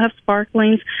whites, we'll have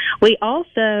sparklings. We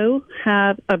also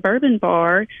have a bourbon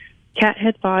bar,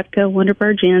 Cathead Vodka,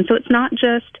 Wonderbird Gin. So it's not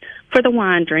just for the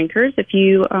wine drinkers. If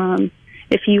you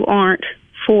aren't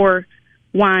for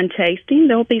wine tasting,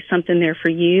 there'll be something there for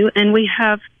you. And we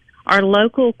have our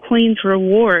local Queen's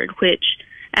Reward, which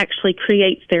actually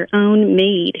creates their own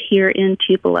mead here in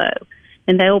Tupelo.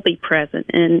 And they will be present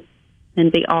and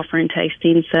be offering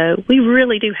tasting. So we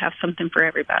really do have something for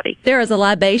everybody. There is a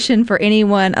libation for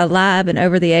anyone alive and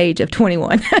over the age of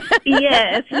 21.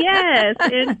 Yes.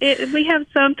 We have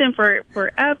something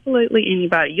for absolutely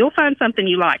anybody. You'll find something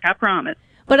you like, I promise.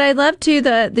 But I love, too,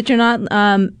 that you're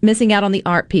not missing out on the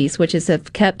art piece, which has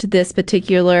kept this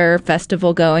particular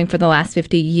festival going for the last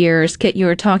 50 years. Kit, you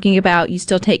were talking about you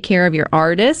still take care of your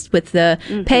artists with the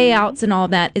payouts and all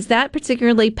that. Is that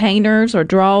particularly painters or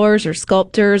drawers or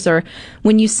sculptors? Or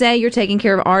when you say you're taking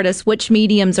care of artists, which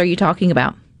mediums are you talking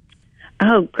about?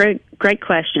 Oh, great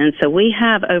question. So we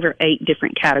have over 8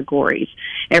 different categories,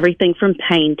 everything from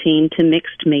painting to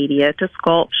mixed media to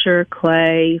sculpture,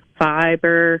 clay,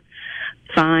 fiber,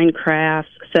 fine crafts.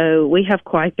 So we have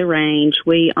quite the range.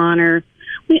 We honor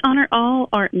all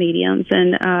art mediums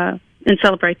and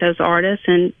celebrate those artists.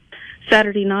 And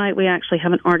Saturday night we actually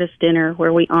have an artist dinner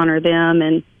where we honor them,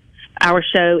 and our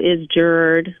show is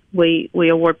juried. We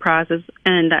award prizes,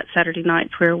 and that Saturday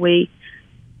night's where we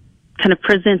kind of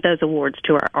present those awards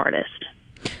to our artists.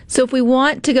 So if we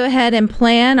want to go ahead and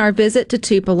plan our visit to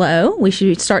Tupelo, we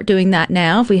should start doing that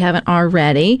now if we haven't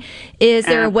already. Is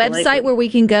there a website where we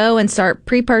can go and start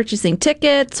pre-purchasing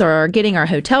tickets or getting our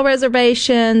hotel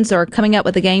reservations or coming up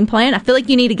with a game plan? I feel like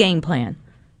you need a game plan.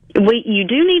 You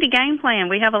do need a game plan.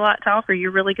 We have a lot to offer.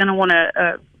 You're really going to want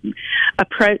to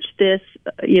approach this,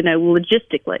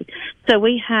 logistically. So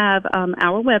we have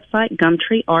our website,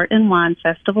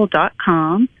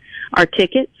 GumtreeArtandWineFestival.com. Our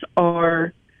tickets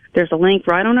are... There's a link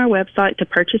right on our website to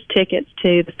purchase tickets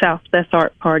to the South Best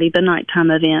Art Party, the nighttime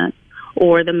event,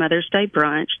 or the Mother's Day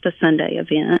brunch, the Sunday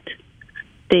event.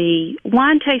 The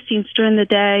wine tastings during the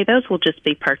day, those will just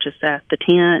be purchased at the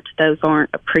tent. Those aren't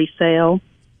a pre-sale.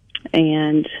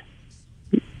 And,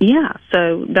 yeah,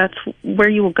 so that's where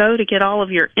you will go to get all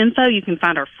of your info. You can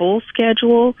find our full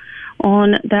schedule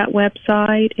on that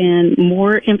website and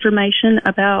more information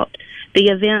about the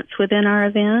events within our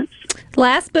events.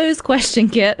 Last booze question,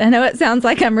 Kit. I know it sounds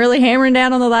like I'm really hammering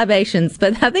down on the libations,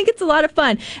 but I think it's a lot of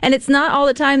fun. And it's not all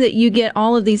the time that you get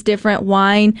all of these different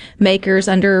wine makers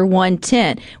under one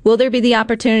tent. Will there be the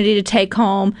opportunity to take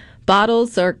home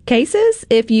bottles or cases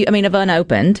of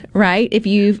unopened, right? If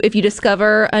you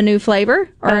discover a new flavor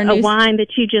or a wine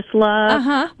that you just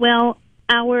love. Well,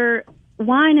 our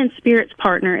wine and spirits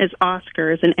partner is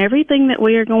Oscars, and everything that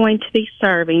we are going to be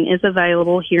serving is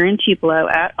available here in Tupelo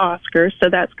at Oscars,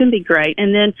 so that's going to be great.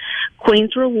 And then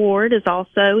Queen's Reward is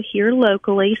also here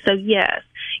locally, so yes,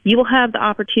 you will have the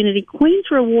opportunity. Queen's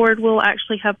Reward will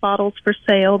actually have bottles for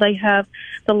sale. They have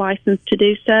the license to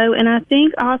do so, and I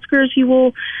think Oscars you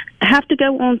will have to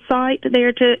go on site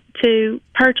there to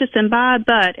purchase and buy,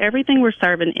 but everything we're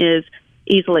serving is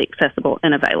easily accessible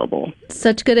and available.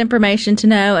 Such good information to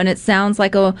know, and it sounds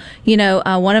like a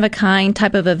one-of-a-kind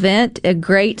type of event, a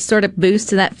great sort of boost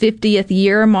to that 50th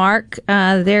year mark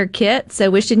there, Kit.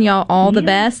 So wishing y'all all the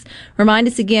best. Remind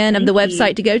us again of the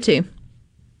website to go to.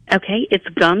 Okay, it's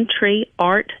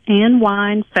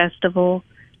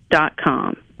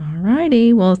GumtreeArtandWineFestival.com. All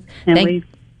righty. Well,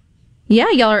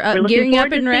 y'all are gearing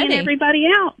up and ready. Everybody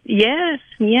out. Yes.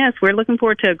 We're looking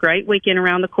forward to a great weekend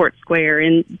around the Court Square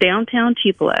in downtown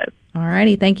Tupelo. All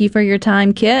righty. Thank you for your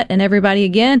time, Kit. And everybody,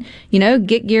 again,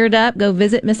 get geared up. Go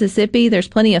visit Mississippi. There's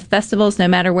plenty of festivals no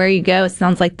matter where you go. It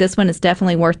sounds like this one is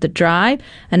definitely worth the drive.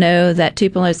 I know that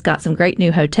Tupelo's got some great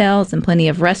new hotels and plenty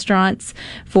of restaurants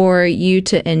for you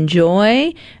to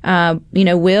enjoy.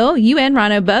 Will, you and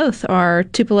Rhino both are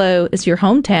Tupelo is your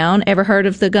hometown. Ever heard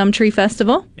of the Gumtree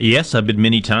Festival? Yes, I've been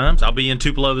many times. I'll be in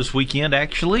Tupelo this weekend,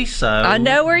 actually. So I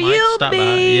know where you'll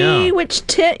be, which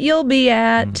tent you'll be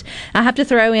at. I have to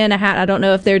throw in a hat. I don't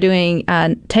know if they're doing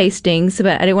tastings,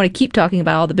 but I didn't want to keep talking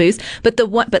about all the booze. But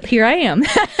here I am.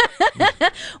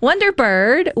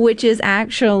 Wonderbird, which is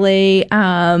actually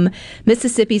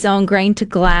Mississippi's own grain to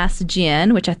glass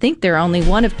gin, which I think they're only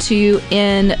one of two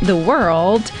in the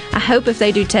world. I hope if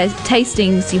they do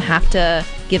tastings, you have to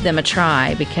give them a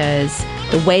try, because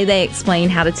the way they explain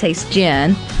how to taste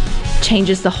gin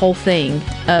changes the whole thing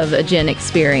of a gin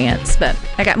experience. But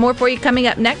I got more for you coming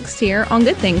up next here on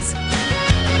Good Things.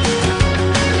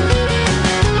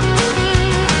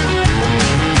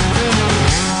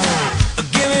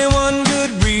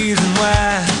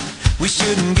 We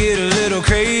shouldn't get a little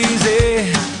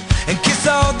crazy and kiss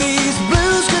all these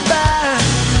blues goodbye.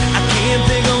 I can't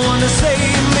think of one to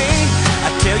save me. I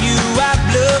tell you I've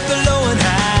loved the low and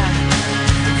high,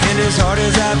 and as hard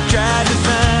as I've tried to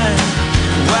find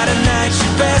why tonight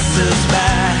should pass us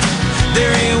by, there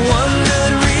ain't one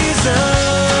good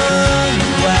reason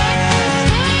why.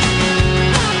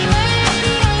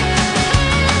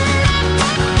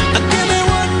 Give me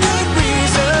one good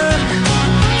reason.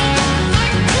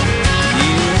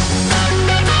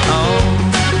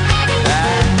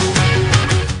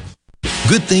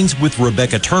 Good Things with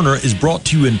Rebecca Turner is brought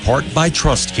to you in part by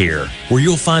TrustCare, where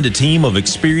you'll find a team of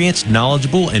experienced,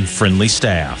 knowledgeable, and friendly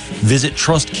staff. Visit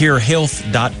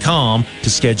TrustCareHealth.com to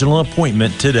schedule an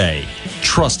appointment today.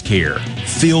 TrustCare.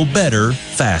 Feel better,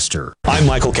 faster. I'm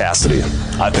Michael Cassidy.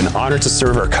 I've been honored to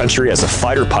serve our country as a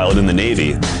fighter pilot in the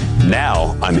Navy.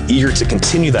 Now, I'm eager to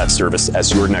continue that service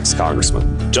as your next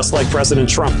congressman. Just like President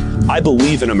Trump, I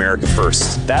believe in America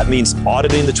first. That means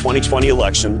auditing the 2020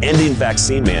 election, ending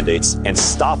vaccine mandates, and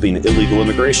stopping illegal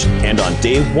immigration. And on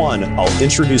day one, I'll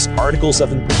introduce articles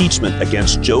of impeachment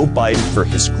against Joe Biden for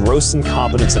his gross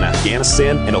incompetence in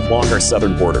Afghanistan and along our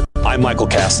southern border. I'm Michael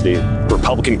Cassidy,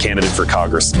 Republican candidate for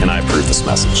Congress, and I approve this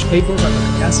message. Paid for by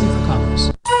Michael Cassidy for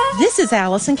Congress. This is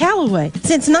Allison Callaway.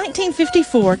 Since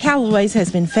 1954, Callaway's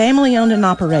has been family-owned and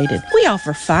operated. We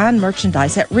offer fine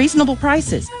merchandise at reasonable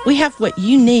prices. We have what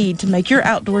you need to make your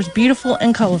outdoors beautiful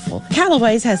and colorful.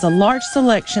 Callaway's has a large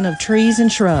selection of trees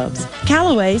and shrubs.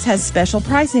 Callaway's has special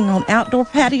pricing on outdoor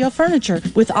patio furniture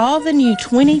with all the new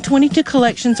 2022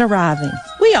 collections arriving.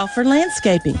 We offer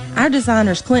landscaping. Our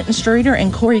designers Clinton Streeter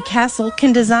and Corey Castle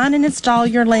can design and install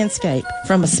your landscape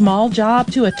from a small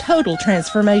job to a total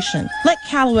transformation. Let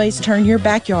Callaway's turn your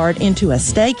backyard into a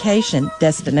staycation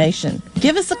destination.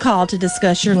 Give us a call to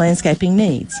discuss your landscaping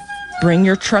needs. Bring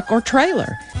your truck or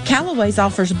trailer. Callaway's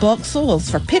offers bulk soils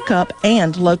for pickup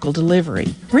and local delivery.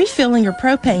 Refilling your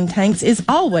propane tanks is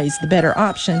always the better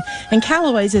option, and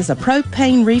Callaway's is a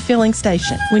propane refilling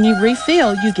station. When you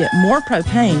refill, you get more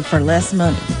propane for less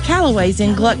money. Callaway's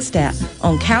in Gluckstadt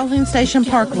on Calhoun Station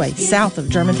Parkway, south of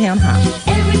Germantown High.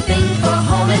 Everything for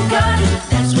home and garden,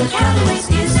 that's what Callaway's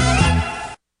is.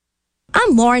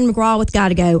 I'm Lauren McGraw with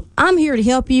Gotta Go. I'm here to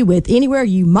help you with anywhere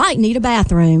you might need a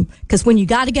bathroom. Because when you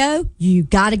gotta go, you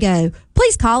gotta go.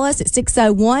 Please call us at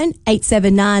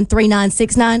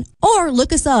 601-879-3969 or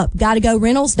look us up,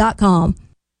 gottagorentals.com.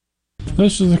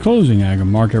 This is the closing ag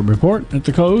and market report. At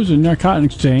the close in their cotton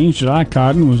exchange, July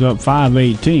cotton was up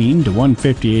 5.18 to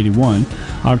 150.81.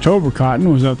 October cotton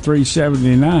was up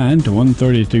 3.79 to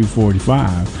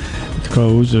 132.45. At the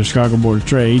close, the Chicago Board of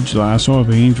Trade, July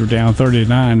soybeans were down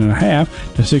 39.5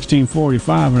 to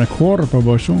 16.45 per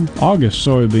bushel. August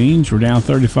soybeans were down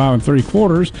 35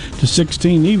 3/4 to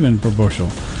 16 even per bushel.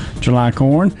 July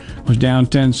corn was down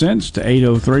 10 cents to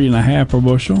 803.5 per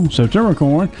bushel. September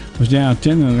corn was down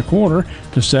 10 1/4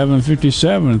 to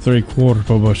 757 3/4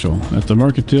 per bushel. At the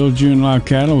Mercantile, June live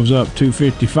cattle was up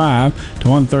 255 to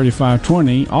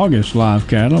 135.20. August live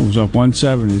cattle was up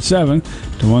 177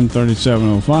 to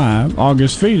 137.05.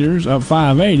 August feeders up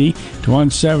 580 to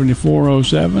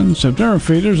 174.07. September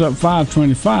feeders up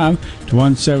 525 to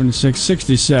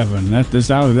 176.67. This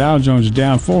Dow Jones is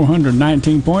down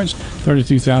 419 points,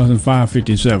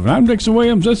 32,557. I'm Dixon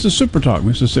Williams. This is Super Talk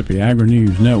Mississippi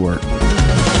Agri-News Network.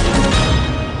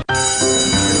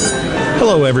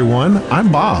 Hello, everyone.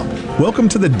 I'm Bob. Welcome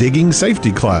to the digging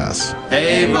safety class.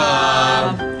 Hey,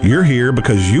 Bob. You're here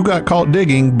because you got caught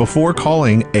digging before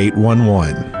calling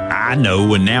 811. I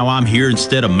know, and now I'm here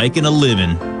instead of making a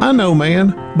living. I know,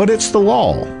 man, but it's the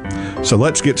law. So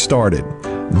let's get started.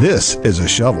 This is a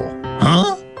shovel.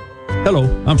 Huh? Hello,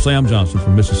 I'm Sam Johnson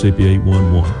from Mississippi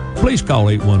 811. Please call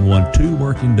 811 2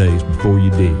 working days before you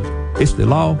dig. It's the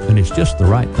law, and it's just the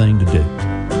right thing to do.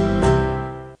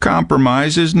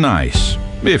 Compromise is nice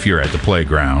if you're at the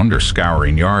playground or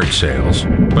scouring yard sales.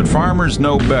 But farmers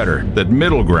know better that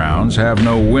middle grounds have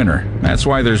no winner. That's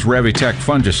why there's Revitec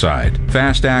fungicide,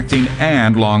 fast-acting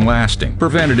and long-lasting,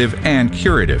 preventative and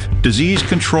curative, disease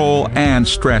control and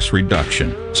stress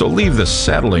reduction. So leave the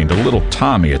settling to little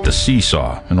Tommy at the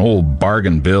seesaw, an old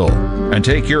bargain bill, and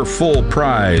take your full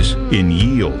prize in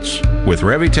yields with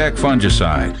Revitec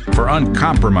fungicide for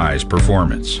uncompromised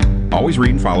performance. Always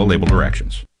read and follow label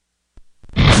directions.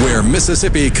 Where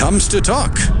Mississippi comes to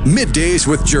talk. Middays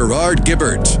with Gerard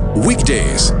Gibbert.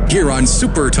 Weekdays here on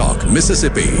Super Talk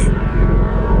Mississippi.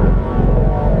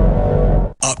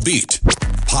 Upbeat,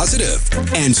 positive,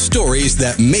 and stories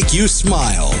that make you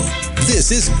smile.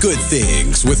 This is Good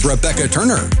Things with Rebecca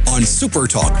Turner on Super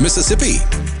Talk Mississippi,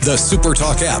 the Super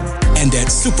Talk app, and at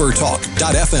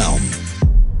supertalk.fm.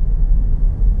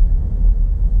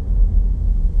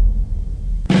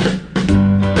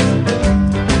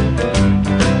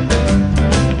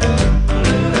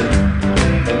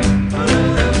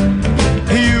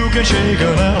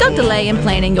 Don't delay in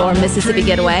planning your Mississippi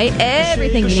getaway.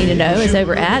 Everything you need to know is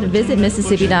over at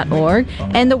visitmississippi.org.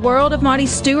 And the World of Marty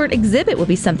Stewart exhibit will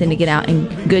be something to get out and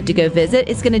good to go visit.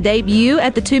 It's going to debut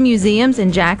at the 2 museums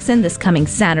in Jackson this coming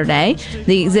Saturday.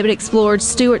 The exhibit explored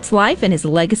Stewart's life and his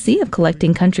legacy of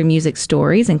collecting country music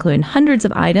stories, including hundreds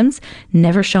of items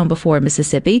never shown before in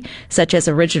Mississippi, such as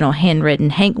original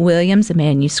handwritten Hank Williams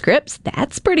manuscripts.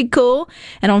 That's pretty cool.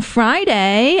 And on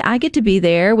Friday, I get to be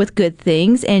there with Good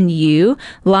Things and you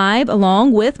live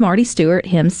along with Marty Stewart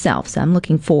himself. So I'm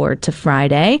looking forward to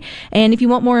Friday. And if you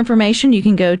want more information, you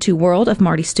can go to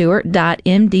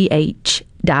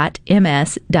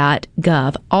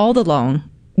worldofmartystewart.mdh.ms.gov. All the long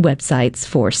websites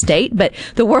for state, but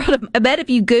I bet if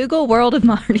you Google World of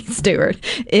Marty Stewart,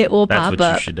 it will pop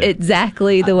up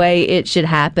exactly the way it should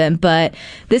happen. But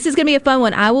this is going to be a fun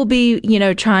one. I will be,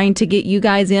 trying to get you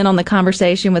guys in on the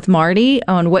conversation with Marty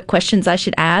on what questions I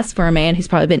should ask for a man who's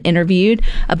probably been interviewed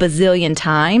a bazillion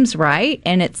times, right?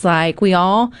 And it's like we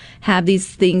all have these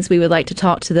things we would like to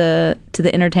talk to the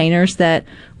entertainers that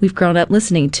we've grown up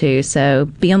listening to. So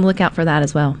be on the lookout for that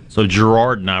as well. So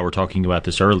Gerard and I were talking about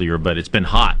this earlier, but it's been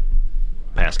hot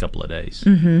the past couple of days.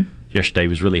 Mm-hmm. Yesterday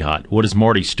was really hot. What does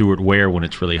Marty Stewart wear when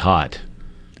it's really hot?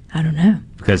 I don't know.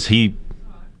 Because he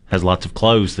has lots of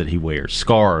clothes that he wears,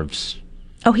 scarves.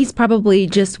 Oh, he's probably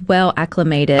just well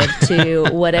acclimated to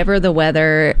whatever the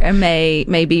weather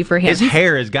may be for him. His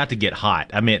hair has got to get hot.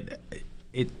 I mean,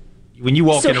 when you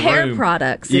walk in a room. So hair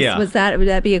products. Yeah. Would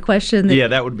that be a question?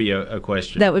 That would be a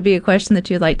question. That would be a question that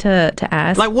you'd like to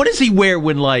ask. Like, what does he wear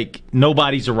when, like,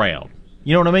 nobody's around?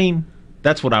 You know what I mean?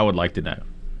 That's what I would like to know.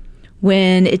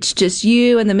 When it's just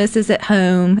you and the missus at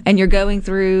home and you're going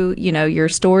through, your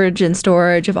storage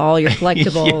of all your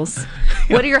collectibles.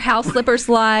 Yeah. What are your house slippers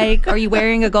like? Are you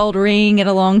wearing a gold ring and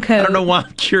a long coat? I don't know why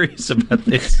I'm curious about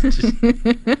this.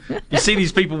 You see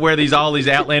these people wear all these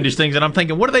outlandish things, and I'm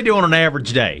thinking, what do they do on an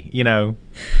average day?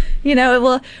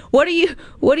 Well, what are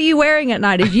you wearing at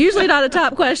night is usually not a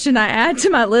top question I add to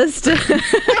my list.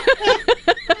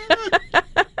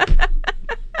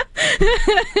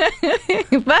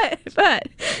 but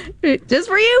just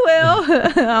for you, Will,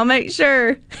 I'll make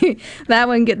sure that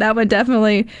one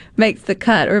definitely makes the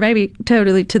cut, or maybe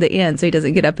totally to the end, so he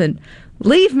doesn't get up and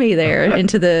leave me there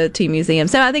into the tea museum.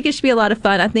 So I think it should be a lot of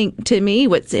fun. I think, to me,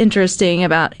 what's interesting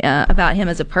about him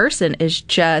as a person is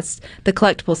just the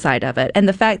collectible side of it, and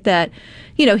the fact that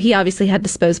he obviously had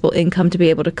disposable income to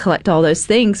be able to collect all those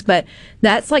things, but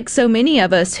that's like so many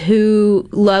of us who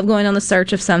love going on the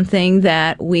search of something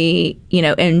that we,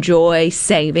 enjoy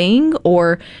saving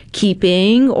or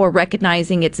keeping or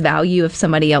recognizing its value if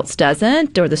somebody else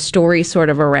doesn't, or the story sort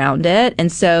of around it.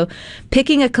 And so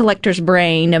picking a collector's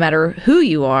brain, no matter who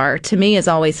you are, to me is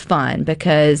always fun,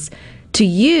 because to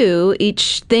you,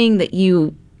 each thing that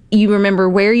you remember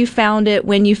where you found it,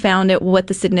 when you found it, what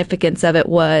the significance of it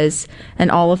was, and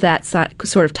all of that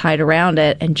sort of tied around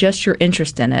it, and just your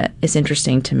interest in it is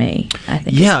interesting to me, I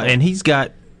think. Yeah, and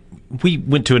we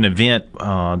went to an event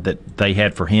that they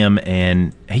had for him,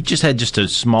 and he just had just a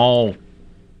small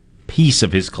piece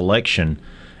of his collection,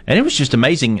 and it was just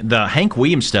amazing. The Hank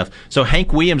Williams stuff. So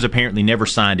Hank Williams apparently never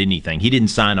signed anything. He didn't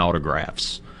sign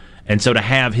autographs. And so to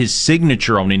have his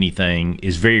signature on anything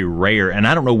is very rare. And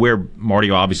I don't know where, Marty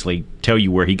will obviously tell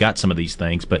you where he got some of these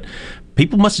things, but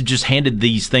people must have just handed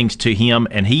these things to him,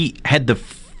 and he had the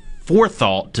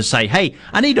forethought to say, hey,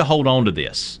 I need to hold on to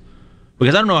this.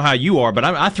 Because I don't know how you are, but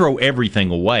I throw everything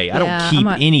away. I don't keep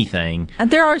anything.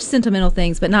 There are sentimental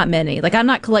things, but not many. Like, I'm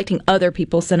not collecting other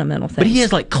people's sentimental things. But he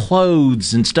has, like,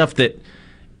 clothes and stuff that,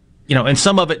 and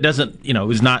some of it doesn't,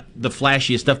 is not the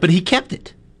flashiest stuff, but he kept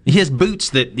it. He has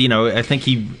boots that, I think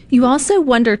he... You also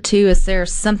wonder, too, is there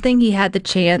something he had the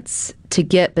chance to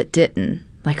get but didn't?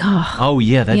 Like, oh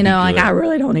yeah, that'd be good. Like, I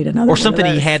really don't need another Or one something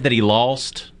of those. he had that he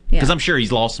lost. Because I'm sure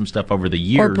he's lost some stuff over the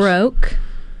years. Or broke.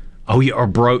 Oh, yeah, or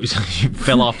broke.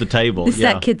 Fell off the table. Is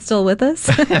that kid still with us?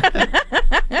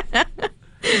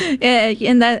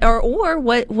 And that, or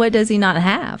what does he not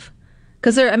have?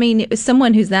 Because,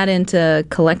 someone who's that into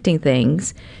collecting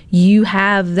things, you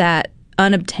have that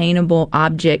unobtainable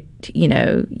object,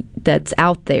 that's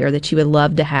out there that you would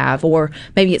love to have, or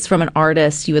maybe it's from an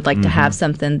artist you would like to have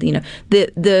something.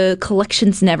 The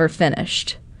collection's never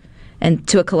finished, and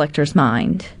to a collector's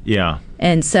mind. Yeah.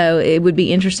 And so it would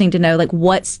be interesting to know, like,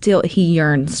 what still he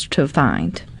yearns to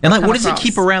find. And, like, what does he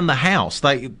keep around the house?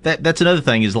 Like, that's another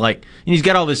thing, is, like, he's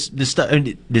got all this stuff.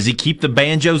 Does he keep the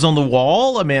banjos on the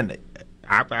wall? I mean,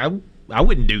 I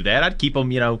wouldn't do that. I'd keep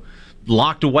them,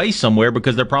 locked away somewhere,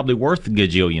 because they're probably worth a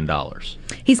gajillion dollars.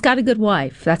 He's got a good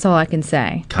wife. That's all I can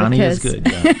say. Connie is good.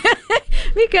 Yeah.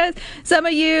 Because some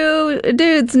of you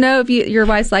dudes know, if your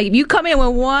wife's like, if you come in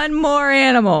with one more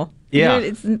animal,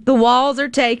 the walls are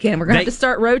taken. We're going to have to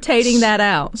start rotating that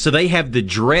out. So they have the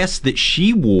dress that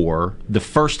she wore the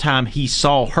first time he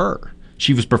saw her.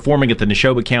 She was performing at the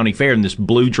Neshoba County Fair in this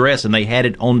blue dress, and they had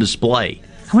it on display.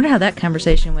 I wonder how that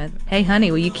conversation went. Hey, honey,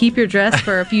 will you keep your dress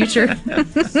for a future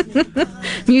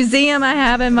museum I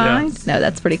have in mind? Yeah. No,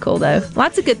 that's pretty cool, though.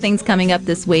 Lots of good things coming up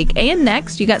this week. And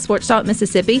next, you got Sports Talk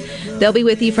Mississippi. They'll be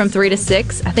with you from 3 to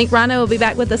 6. I think Rhino will be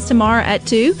back with us tomorrow at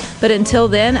 2. But until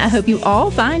then, I hope you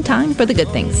all find time for the good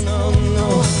things. No,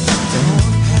 don't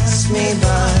pass me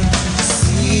by.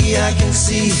 See, I can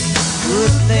see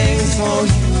good things for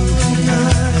you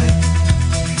tonight.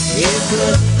 Yeah,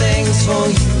 good things for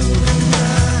you tonight.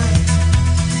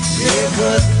 Yeah,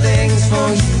 good things for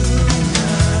you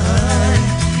tonight.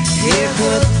 Yeah,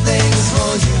 good things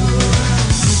for you.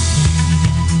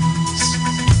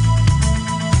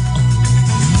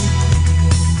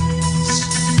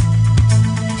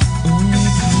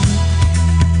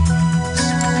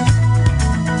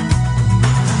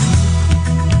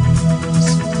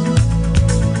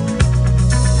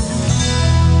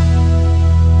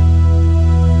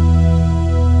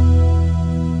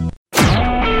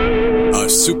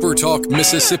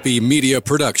 Mississippi Media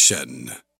Production.